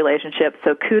build relationships.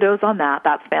 So kudos on that.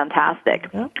 That's fantastic.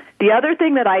 Yep. The other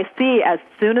thing that I see as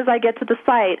soon as I get to the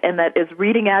site, and that is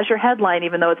reading as your headline,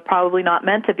 even though it's probably not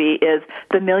meant to be, is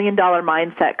the $1 Million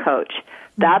Mindset Coach.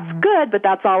 That's good, but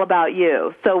that's all about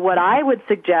you. So what I would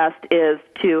suggest is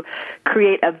to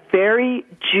create a very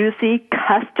juicy,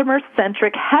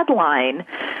 customer-centric headline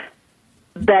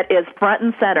that is front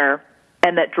and center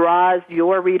and that draws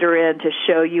your reader in to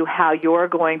show you how you're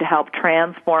going to help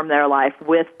transform their life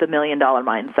with the $1 Million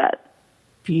Mindset.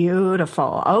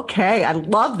 Beautiful. Okay. I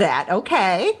love that.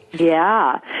 Okay.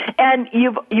 Yeah. And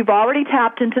you've already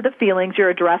tapped into the feelings. You're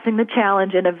addressing the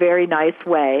challenge in a very nice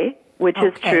way, which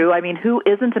is true. I mean, who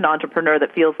isn't an entrepreneur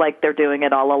that feels like they're doing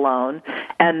it all alone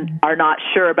and are not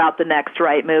sure about the next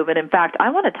right move? And in fact, I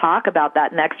want to talk about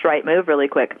that next right move really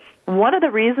quick. One of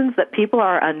the reasons that people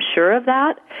are unsure of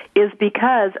that is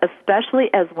because,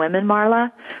 especially as women,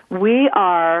 Marla, we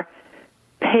are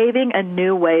paving a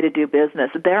new way to do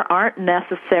business. There aren't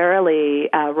necessarily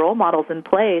role models in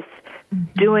place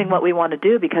doing what we want to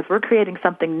do because we're creating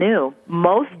something new.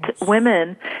 Most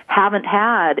women haven't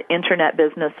had internet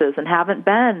businesses and haven't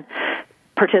been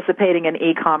participating in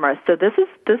e-commerce. So this is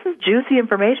juicy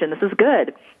information. This is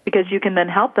good because you can then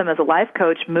help them as a life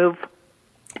coach move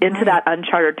into that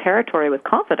uncharted territory with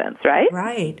confidence, right?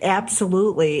 Right,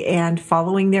 absolutely. And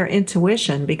following their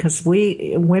intuition, because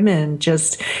we women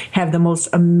just have the most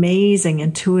amazing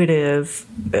intuitive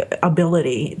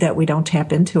ability that we don't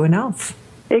tap into enough.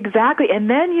 Exactly. And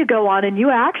then you go on and you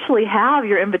actually have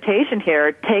your invitation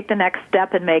here. Take the next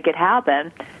step and make it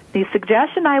happen. The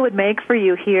suggestion I would make for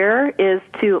you here is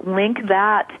to link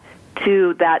that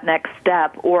to that next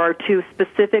step or to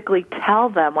specifically tell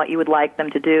them what you would like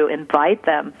them to do, invite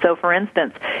them. So, for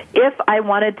instance, if I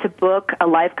wanted to book a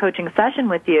life coaching session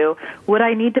with you, would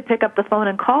I need to pick up the phone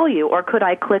and call you, or could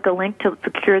I click a link to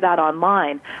secure that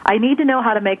online? I need to know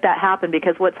how to make that happen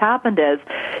because what's happened is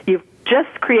you've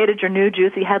just created your new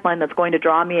juicy headline that's going to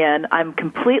draw me in. I'm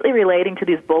completely relating to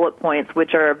these bullet points,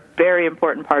 which are a very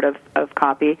important part of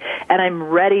copy, and I'm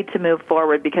ready to move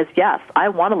forward because, yes, I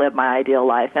want to live my ideal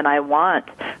life, and I want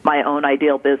my own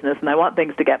ideal business, and I want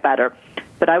things to get better.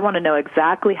 But I want to know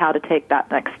exactly how to take that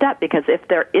next step because if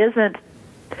there isn't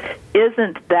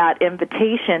that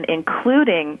invitation,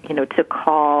 including, to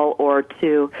call or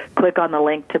to click on the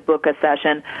link to book a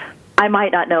session, I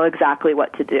might not know exactly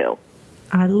what to do.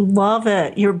 I love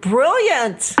it. You're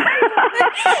brilliant. Who'd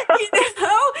have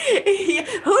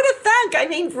thunk? I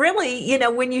mean, really,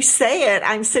 when you say it,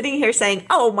 I'm sitting here saying,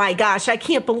 oh my gosh, I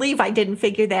can't believe I didn't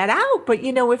figure that out. But,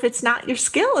 if it's not your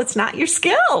skill, it's not your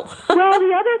skill. Well,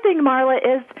 the other thing, Marla,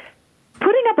 is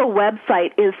putting up a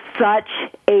website is such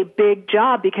a big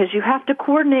job because you have to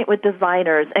coordinate with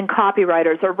designers and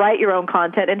copywriters or write your own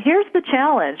content. And here's the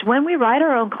challenge. When we write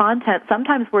our own content,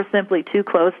 sometimes we're simply too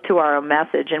close to our own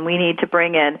message and we need to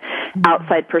bring in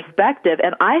outside perspective.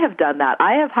 And I have done that.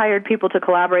 I have hired people to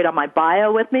collaborate on my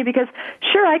bio with me because,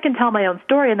 sure, I can tell my own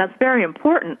story and that's very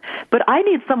important, but I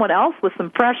need someone else with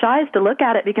some fresh eyes to look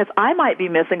at it because I might be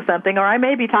missing something or I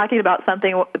may be talking about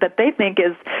something that they think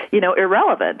is,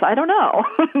 irrelevant. I don't know.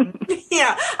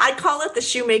 Yeah, I call it the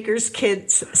shoemaker's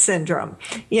kids syndrome.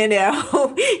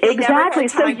 Exactly.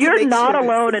 So you're not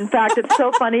alone. In fact, it's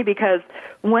so funny because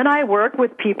when I work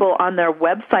with people on their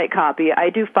website copy, I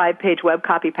do 5-page web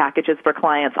copy packages for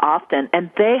clients often,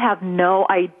 and they have no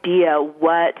idea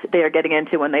what they are getting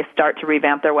into when they start to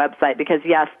revamp their website because,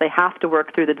 yes, they have to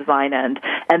work through the design end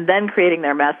and then creating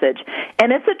their message.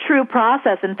 And it's a true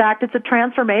process. In fact, it's a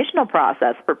transformational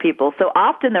process for people. So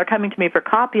often they're coming to me for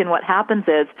copy, and what happens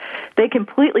is they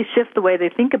completely shift the way they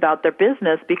think about their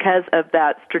business because of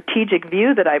that strategic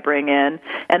view that I bring in.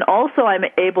 And also I'm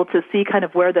able to see kind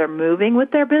of where they're moving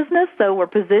with their business. So we're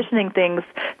positioning things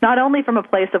not only from a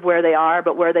place of where they are,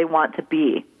 but where they want to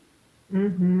be.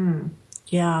 Mm-hmm.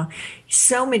 Yeah.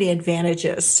 So many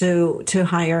advantages to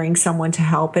hiring someone to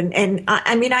help. And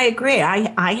I mean, I agree.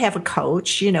 I have a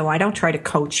coach, I don't try to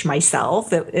coach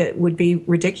myself. It would be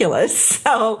ridiculous.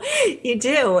 So you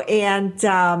do.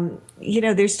 And,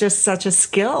 there's just such a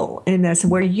skill in this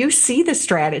where you see the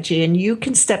strategy and you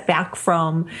can step back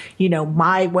from,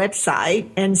 my website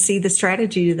and see the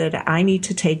strategy that I need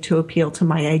to take to appeal to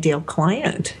my ideal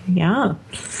client. Yeah.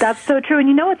 That's so true.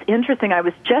 And what's interesting? I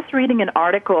was just reading an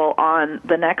article on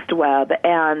the Next Web,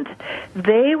 and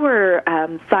they were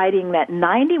citing that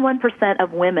 91%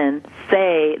 of women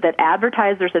say that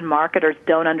advertisers and marketers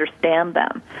don't understand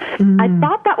them. I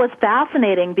thought that was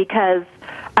fascinating because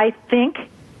I think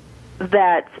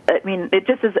it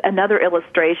just is another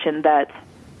illustration that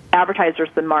advertisers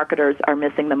and marketers are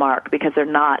missing the mark because they're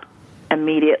not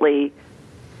immediately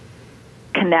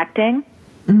connecting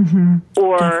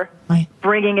or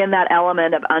bringing in that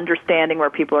element of understanding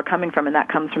where people are coming from, and that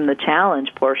comes from the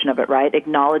challenge portion of it, right?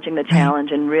 Acknowledging the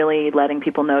challenge and really letting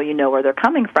people know where they're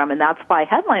coming from, and that's why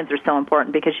headlines are so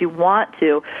important because you want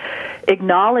to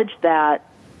acknowledge that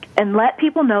and let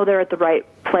people know they're at the right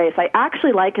place. I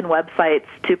actually liken websites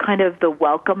to kind of the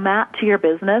welcome mat to your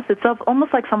business. It's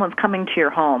almost like someone's coming to your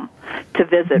home to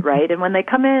visit, right? And when they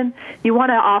come in, you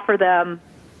want to offer them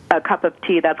a cup of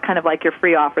tea. That's kind of like your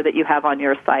free offer that you have on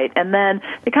your site. And then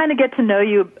they kind of get to know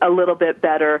you a little bit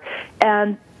better,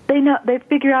 and they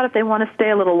figure out if they want to stay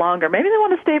a little longer. Maybe they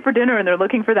want to stay for dinner and they're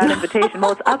looking for that invitation.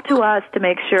 Well, it's up to us to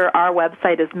make sure our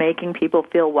website is making people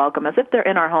feel welcome as if they're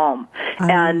in our home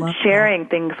and sharing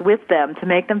things with them to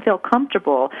make them feel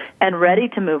comfortable and ready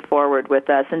to move forward with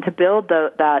us and to build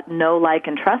that know, like,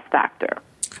 and trust factor.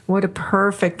 What a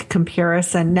perfect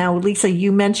comparison. Now, Lisa,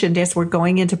 you mentioned as we're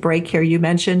going into break here, you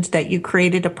mentioned that you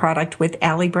created a product with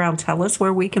Allie Brown. Tell us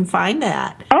where we can find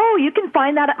that. Oh, you can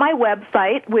find that at my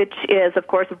website, which is, of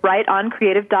course,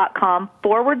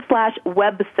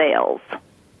 rightoncreative.com/web sales.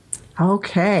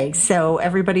 Okay, so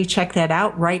everybody check that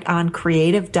out,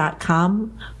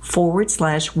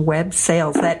 rightoncreative.com/web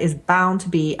sales. That is bound to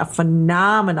be a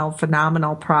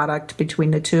phenomenal product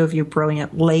between the two of you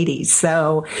brilliant ladies.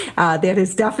 So that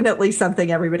is definitely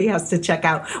something everybody has to check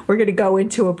out. We're going to go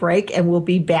into a break and we'll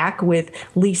be back with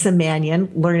Lisa Mannion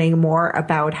learning more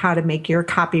about how to make your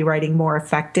copywriting more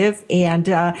effective. And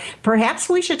perhaps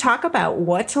we should talk about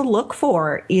what to look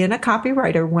for in a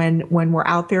copywriter when we're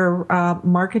out there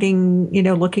marketing,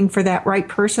 looking for that right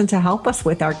person to help us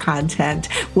with our content.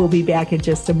 We'll be back in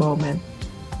just a moment.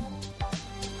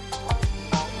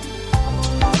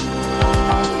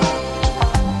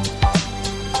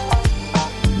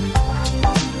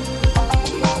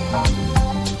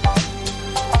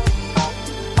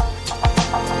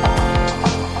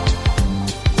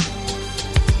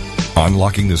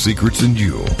 Unlocking the secrets in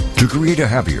you to create a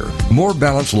happier, more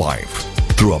balanced life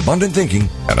through abundant thinking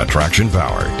and attraction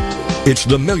power. It's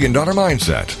the $1 Million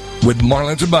Mindset with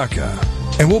Marla Tabaka.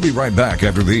 And we'll be right back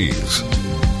after these.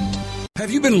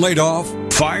 Have you been laid off,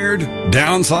 fired,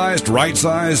 downsized,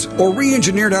 right-sized, or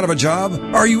re-engineered out of a job?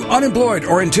 Are you unemployed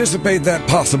or anticipate that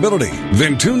possibility?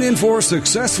 Then tune in for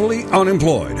Successfully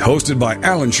Unemployed, hosted by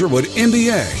Alan Sherwood,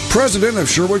 MBA, president of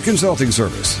Sherwood Consulting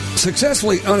Service.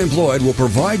 Successfully Unemployed will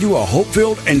provide you a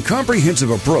hope-filled and comprehensive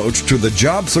approach to the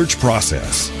job search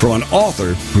process from an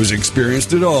author who's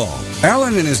experienced it all.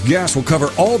 Alan and his guests will cover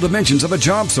all dimensions of a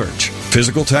job search,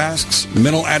 Physical tasks,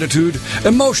 mental attitude,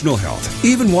 emotional health,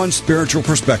 even one's spiritual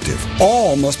perspective,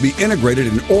 all must be integrated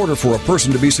in order for a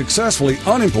person to be successfully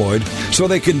unemployed so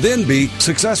they can then be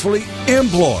successfully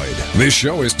employed. This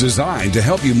show is designed to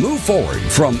help you move forward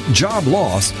from job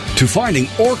loss to finding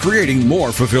or creating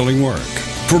more fulfilling work.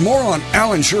 For more on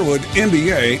Alan Sherwood,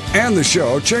 MBA, and the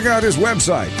show, check out his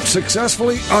website,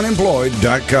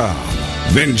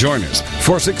 successfullyunemployed.com. Then join us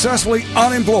for Successfully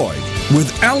Unemployed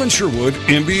with Alan Sherwood,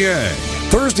 MBA.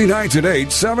 Thursday nights at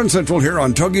 8, 7 Central here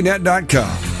on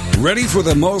TogiNet.com. Ready for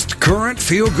the most current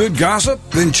feel-good gossip?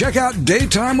 Then check out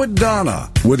Daytime with Donna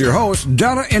with your host,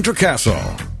 Donna Introcaso,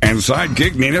 and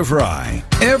sidekick Nina Fry.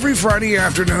 Every Friday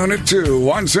afternoon at 2,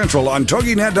 1 Central on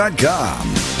TogiNet.com.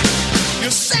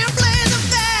 You're simply the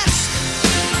best.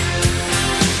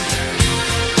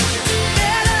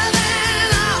 Better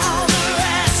than all the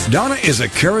rest. Donna is a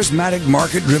charismatic,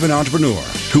 market-driven entrepreneur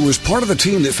who was part of the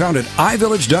team that founded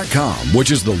iVillage.com,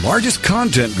 which is the largest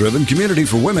content-driven community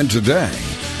for women today.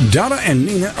 Donna and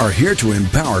Nina are here to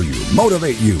empower you,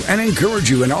 motivate you, and encourage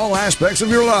you in all aspects of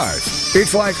your life.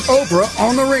 It's like Oprah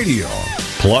on the radio.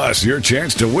 Plus, your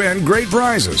chance to win great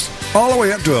prizes, all the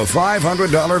way up to a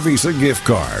 $500 Visa gift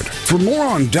card. For more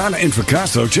on Donna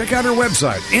Introcaso, check out her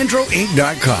website,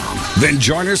 introinc.com. Then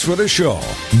join us for the show,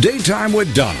 Daytime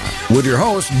with Donna, with your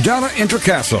host, Donna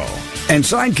Introcaso, and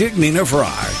sidekick Nina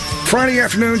Fry. Friday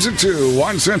afternoons at 2,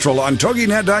 1 Central on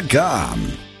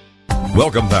TogiNet.com.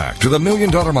 Welcome back to the $1 Million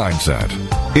Mindset.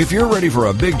 If you're ready for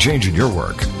a big change in your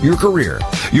work, your career,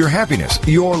 your happiness,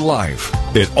 your life,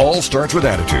 it all starts with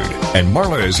attitude, and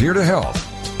Marla is here to help.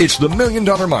 It's the $1 Million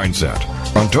Mindset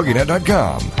on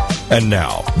TogiNet.com. And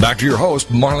now, back to your host,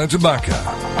 Marla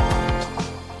Tabaka.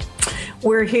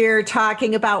 We're here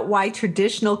talking about why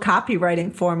traditional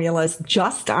copywriting formulas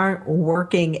just aren't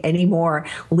working anymore.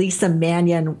 Lisa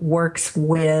Mannion works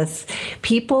with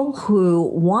people who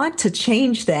want to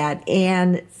change that,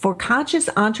 and for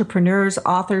conscious entrepreneurs,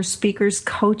 authors, speakers,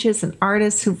 coaches, and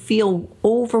artists who feel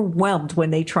overwhelmed when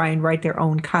they try and write their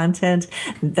own content.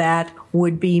 That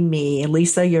would be me.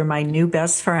 Lisa, you're my new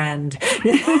best friend.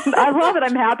 I love it.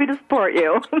 I'm happy to support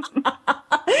you.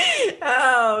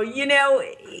 Oh,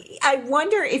 I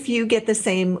wonder if you get the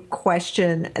same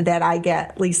question that I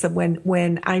get, Lisa,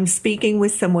 when I'm speaking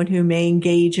with someone who may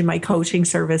engage in my coaching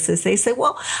services. They say,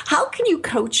 well, how can you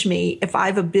coach me if I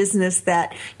have a business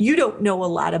that you don't know a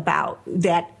lot about,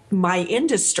 that my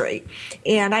industry?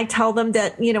 And I tell them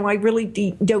that, I really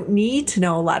don't need to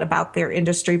know a lot about their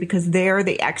industry because they're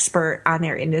the expert on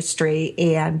their industry,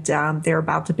 and they're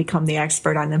about to become the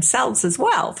expert on themselves as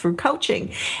well through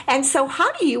coaching. And so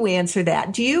how do you answer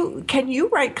that? Can you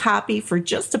write copy for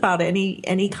just about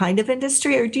any kind of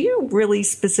industry, or do you really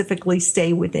specifically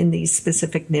stay within these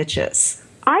specific niches?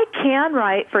 I can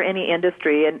write for any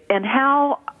industry, and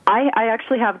how I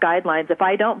actually have guidelines. If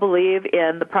I don't believe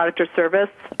in the product or service,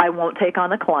 I won't take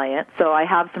on a client. So I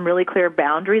have some really clear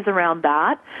boundaries around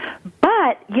that.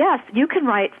 But yes, you can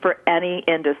write for any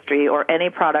industry or any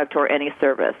product or any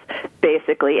service,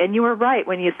 basically. And you were right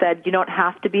when you said you don't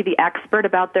have to be the expert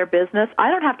about their business. I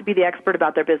don't have to be the expert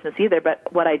about their business either, but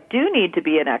what I do need to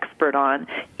be an expert on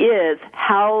is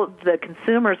how the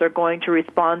consumers are going to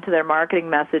respond to their marketing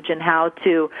message and how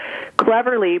to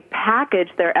cleverly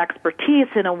package their expertise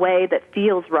in a way that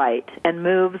feels right and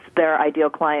moves their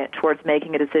ideal client towards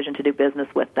making a decision to do business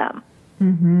with them.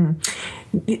 Mm-hmm.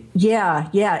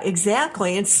 Yeah,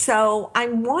 exactly. And so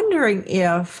I'm wondering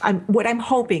what I'm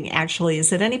hoping actually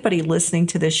is that anybody listening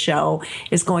to this show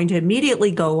is going to immediately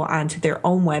go onto their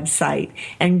own website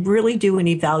and really do an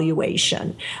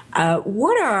evaluation.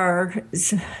 What are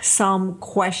some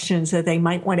questions that they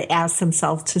might want to ask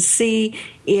themselves to see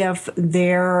if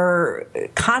their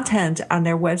content on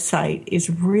their website is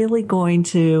really going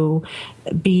to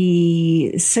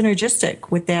be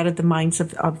synergistic with that of the minds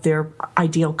of their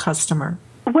ideal customer?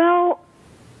 Well,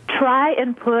 try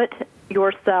and put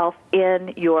yourself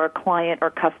in your client or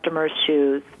customer's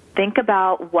shoes. Think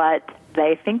about what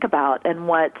they think about and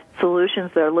what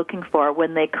solutions they're looking for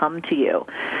when they come to you,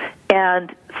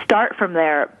 and start from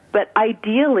there. But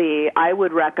ideally, I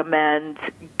would recommend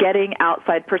getting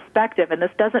outside perspective. And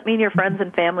this doesn't mean your friends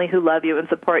and family who love you and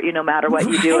support you no matter what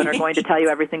you do and are going to tell you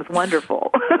everything's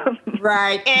wonderful.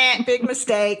 Right. Big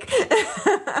mistake.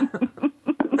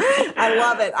 I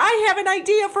love it. I have an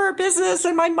idea for a business,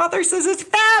 and my mother says it's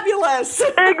fabulous.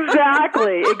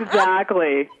 Exactly.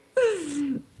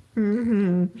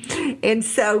 Mm-hmm. And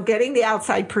so getting the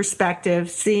outside perspective,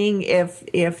 seeing if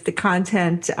the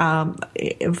content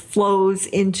it flows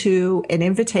into an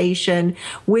invitation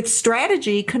with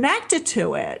strategy connected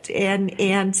to it.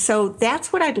 And so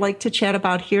that's what I'd like to chat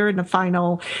about here in the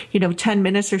final, 10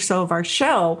 minutes or so of our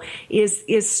show is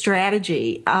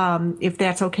strategy. If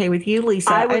that's okay with you,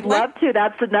 Lisa. I would love to.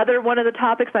 That's another one of the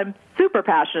topics I'm super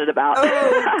passionate about.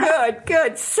 Oh,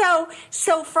 good. So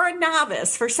for a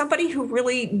novice, for somebody who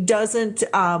really doesn't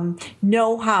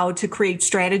know how to create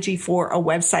strategy for a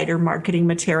website or marketing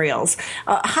materials,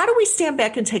 how do we stand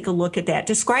back and take a look at that?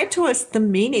 Describe to us the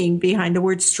meaning behind the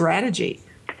word strategy.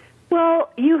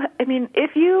 Well,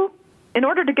 in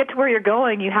order to get to where you're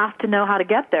going, you have to know how to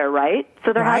get there, right?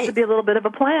 So there has to be a little bit of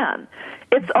a plan.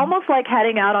 It's almost like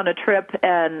heading out on a trip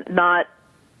and not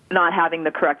having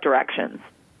the correct directions.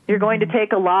 You're going to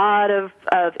take a lot of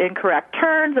incorrect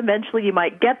turns. Eventually you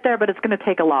might get there, but it's going to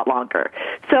take a lot longer.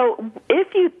 So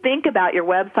if you think about your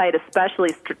website,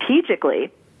 especially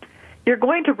strategically, you're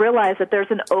going to realize that there's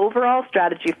an overall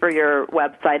strategy for your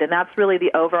website, and that's really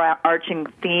the overarching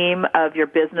theme of your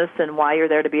business and why you're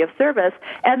there to be of service.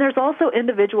 And there's also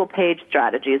individual page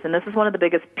strategies, and this is one of the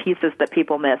biggest pieces that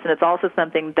people miss, and it's also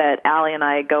something that Allie and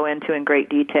I go into in great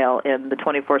detail in the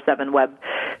 24/7 Web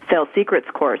Sales Secrets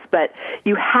course. But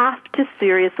you have to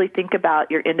seriously think about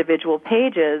your individual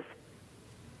pages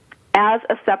as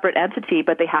a separate entity,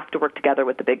 but they have to work together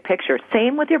with the big picture.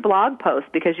 Same with your blog posts,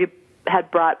 because you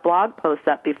had brought blog posts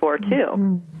up before too.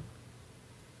 Mm-hmm.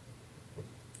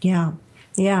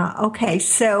 Yeah. Okay.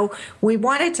 So we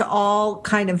wanted to all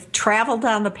kind of travel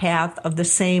down the path of the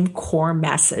same core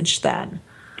message then.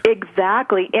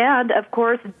 Exactly. And of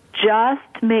course,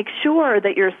 just make sure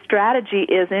that your strategy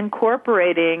is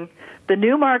incorporating the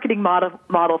new marketing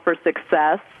model for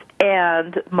success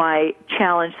and my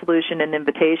challenge, solution, and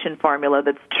invitation formula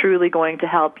that's truly going to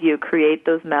help you create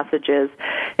those messages,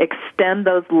 extend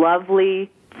those lovely,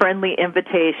 friendly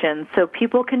invitations so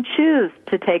people can choose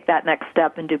to take that next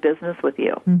step and do business with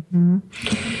you. Mm-hmm.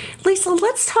 Lisa,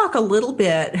 let's talk a little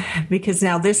bit, because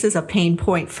now this is a pain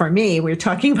point for me. We're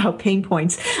talking about pain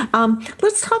points.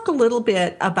 Let's talk a little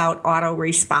bit about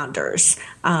autoresponders,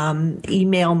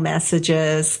 email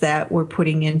messages that we're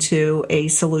putting into a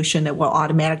solution that will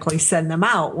automatically send them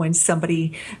out when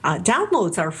somebody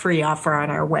downloads our free offer on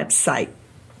our website.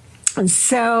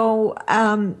 So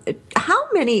how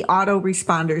many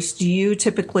autoresponders do you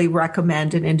typically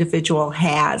recommend an individual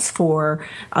has for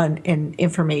an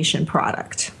information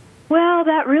product? Well,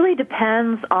 that really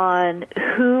depends on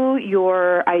who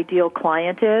your ideal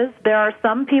client is. There are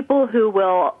some people who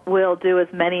will do as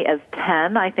many as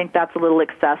 10. I think that's a little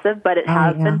excessive, but it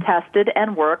has been tested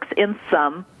and works in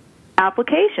some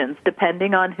applications,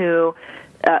 depending on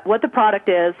what the product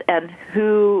is and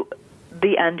who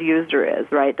the end user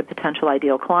is, right, the potential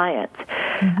ideal client.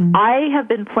 Mm-hmm. I have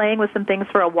been playing with some things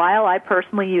for a while. I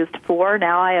personally used 4.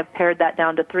 Now I have pared that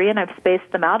down to 3, and I've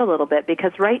spaced them out a little bit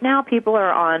because right now people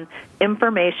are on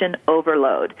information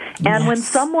overload. And when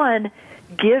someone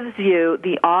gives you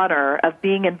the honor of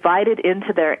being invited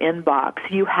into their inbox,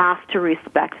 you have to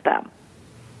respect them.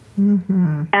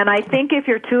 Mm-hmm. And I think if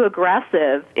you're too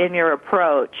aggressive in your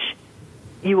approach,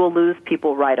 you will lose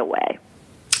people right away.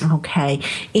 Okay.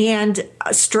 And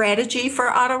strategy for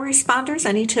autoresponders,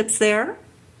 any tips there?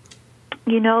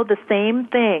 The same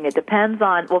thing. It depends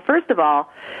on, well, first of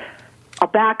all, I'll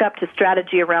back up to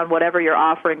strategy around whatever you're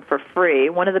offering for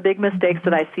free. One of the big mistakes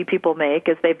that I see people make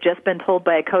is they've just been told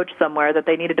by a coach somewhere that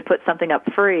they needed to put something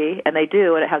up free, and they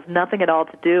do, and it has nothing at all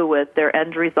to do with their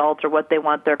end result or what they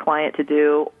want their client to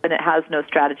do, and it has no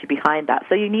strategy behind that.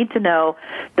 So you need to know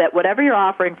that whatever you're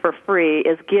offering for free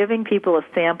is giving people a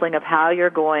sampling of how you're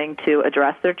going to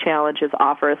address their challenges,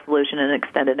 offer a solution, and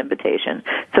extend an invitation.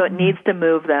 So it needs to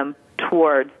move them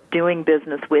towards doing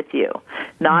business with you,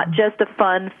 not just a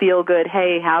fun, feel-good,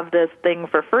 hey, have this thing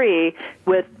for free,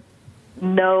 with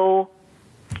no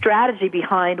strategy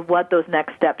behind what those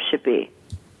next steps should be.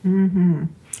 Mm-hmm.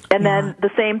 And then the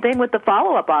same thing with the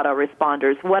follow-up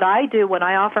autoresponders. What I do when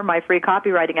I offer my free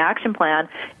copywriting action plan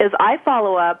is I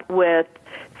follow up with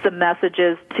some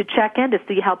messages to check in to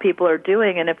see how people are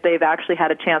doing and if they've actually had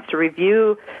a chance to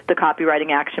review the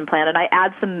copywriting action plan. And I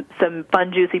add some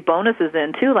fun, juicy bonuses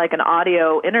in, too, like an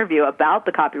audio interview about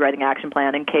the copywriting action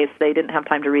plan. In case they didn't have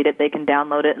time to read it, they can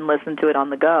download it and listen to it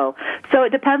on the go. So it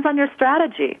depends on your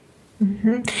strategy.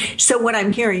 Mm-hmm. So what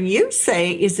I'm hearing you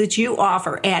say is that you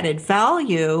offer added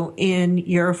value in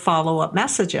your follow-up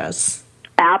messages.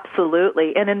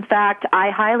 Absolutely. And in fact,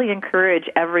 I highly encourage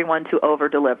everyone to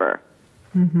over-deliver.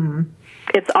 Mm-hmm.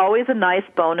 It's always a nice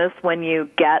bonus when you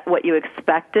get what you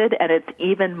expected, and it's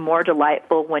even more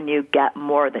delightful when you get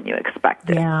more than you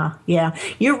expected. Yeah.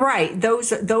 You're right.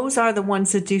 Those are the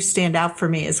ones that do stand out for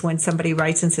me, is when somebody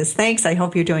writes and says, thanks, I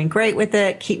hope you're doing great with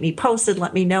it. Keep me posted.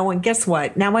 Let me know. And guess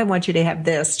what? Now I want you to have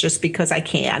this just because I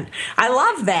can. I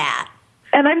love that.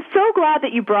 And I'm so glad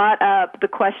that you brought up the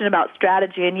question about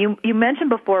strategy. And you mentioned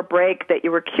before break that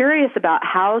you were curious about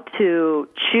how to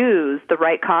choose the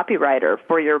right copywriter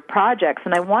for your projects.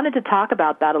 And I wanted to talk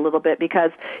about that a little bit,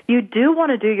 because you do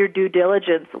want to do your due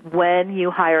diligence when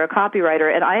you hire a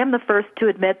copywriter. And I am the first to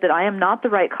admit that I am not the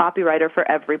right copywriter for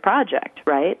every project,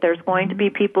 right? There's going to be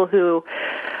people who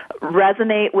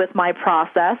resonate with my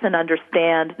process and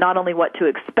understand not only what to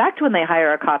expect when they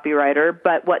hire a copywriter,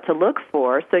 but what to look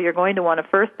for. So you're going to want to,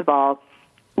 first of all,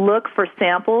 look for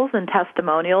samples and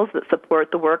testimonials that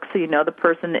support the work, so you know the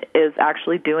person is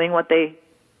actually doing what they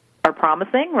are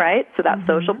promising, right? So that's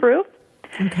social proof.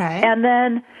 Okay. And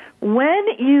then when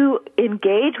you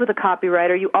engage with a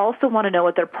copywriter, you also want to know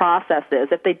what their process is.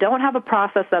 If they don't have a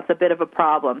process, that's a bit of a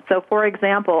problem. So, for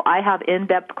example, I have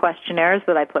in-depth questionnaires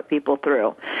that I put people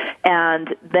through.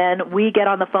 And then we get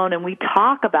on the phone and we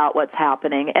talk about what's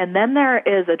happening. And then there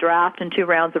is a draft and 2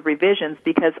 rounds of revisions,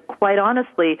 because, quite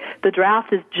honestly, the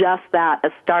draft is just that, a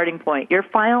starting point. Your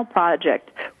final project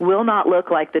will not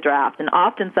look like the draft. And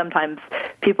often, sometimes,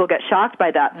 people get shocked by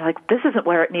that. They're like, this isn't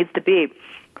where it needs to be.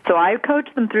 So I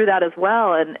coach them through that as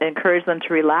well and encourage them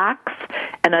to relax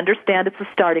and understand it's a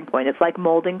starting point. It's like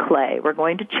molding clay. We're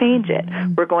going to change it.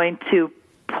 We're going to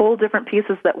pull different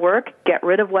pieces that work, get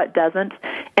rid of what doesn't,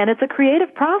 and it's a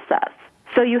creative process.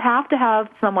 So you have to have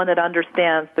someone that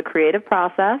understands the creative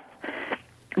process,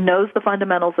 knows the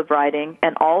fundamentals of writing,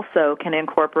 and also can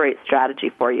incorporate strategy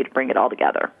for you to bring it all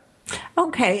together.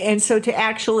 Okay, and so to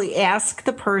actually ask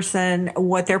the person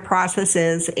what their process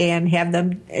is and have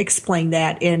them explain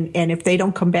that, and if they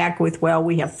don't come back with, well,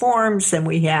 we have forms and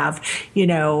we have,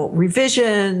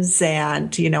 revisions,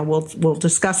 and, we'll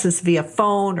discuss this via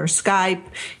phone or Skype,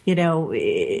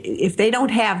 if they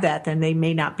don't have that, then they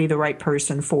may not be the right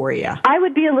person for you. I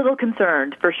would be a little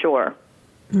concerned, for sure.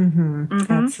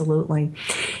 Absolutely.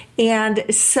 And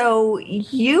so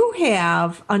you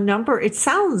have a number, it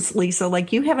sounds, Lisa,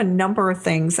 like you have a number of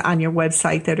things on your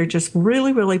website that are just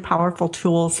really, really powerful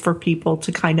tools for people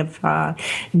to kind of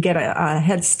get a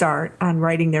head start on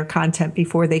writing their content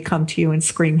before they come to you and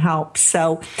scream help.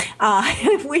 So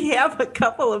we have a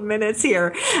couple of minutes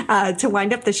here to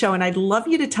wind up the show, and I'd love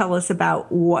you to tell us about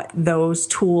what those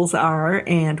tools are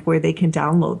and where they can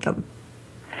download them.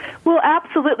 Well,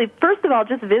 absolutely. First of all,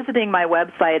 just visiting my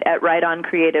website at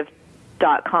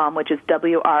writeoncreative.com, which is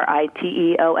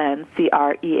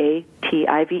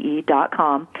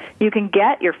WRITEONCREATIVE.com, you can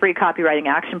get your free copywriting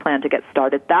action plan to get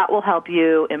started. That will help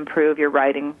you improve your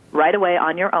writing right away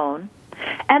on your own.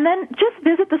 And then just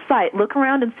visit the site. Look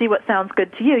around and see what sounds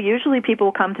good to you. Usually people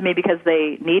will come to me because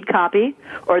they need copy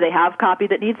or they have copy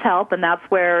that needs help, and that's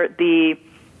where the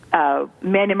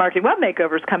Manual Marketing Web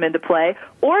Makeovers come into play,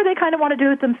 or they kind of want to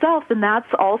do it themselves, and that's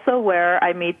also where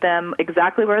I meet them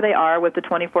exactly where they are with the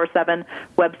 24/7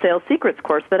 Web Sales Secrets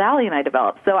course that Allie and I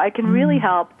developed. So I can really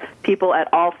help people at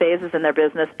all phases in their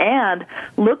business, and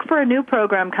look for a new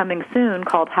program coming soon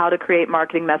called How to Create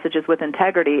Marketing Messages with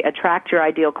Integrity, Attract Your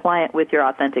Ideal Client with Your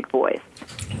Authentic Voice.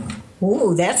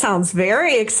 Ooh, that sounds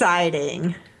very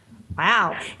exciting.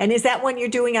 Wow. And is that one you're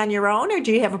doing on your own, or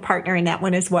do you have a partner in that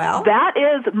one as well? That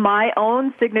is my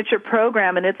own signature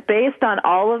program, and it's based on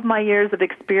all of my years of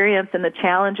experience and the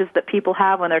challenges that people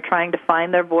have when they're trying to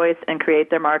find their voice and create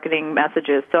their marketing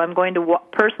messages. So I'm going to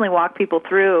personally walk people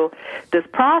through this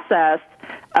process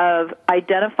of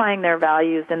identifying their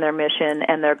values and their mission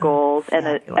and their goals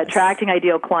and attracting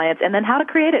ideal clients, and then how to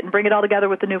create it and bring it all together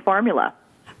with the new formula.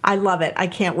 I love it. I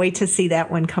can't wait to see that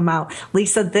one come out.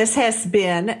 Lisa, this has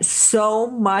been so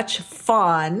much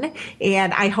fun,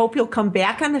 and I hope you'll come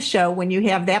back on the show when you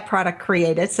have that product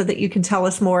created so that you can tell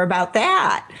us more about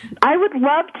that. I would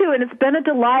love to, and it's been a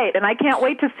delight, and I can't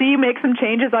wait to see you make some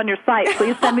changes on your site.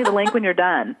 Please send me the link when you're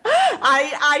done.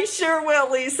 I sure will,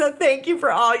 Lisa. Thank you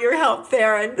for all your help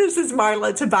there. And this is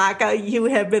Marla Tabaka. You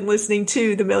have been listening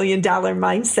to The $1 Million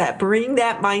Mindset. Bring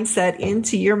that mindset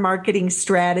into your marketing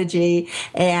strategy.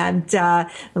 And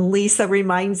Lisa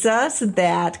reminds us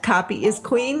that copy is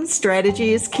queen,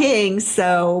 strategy is king.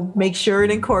 So make sure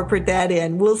and incorporate that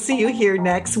in. We'll see you here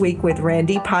next week with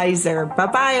Randy Pizer.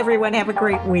 Bye-bye, everyone. Have a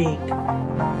great week.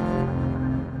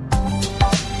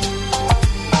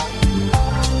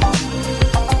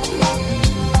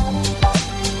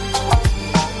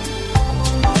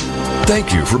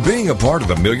 Thank you for being a part of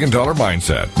the $1 Million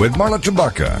Mindset with Marla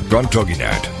Tabaka on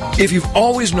TogiNet. If you've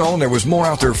always known there was more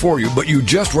out there for you, but you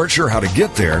just weren't sure how to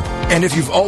get there, and if you've always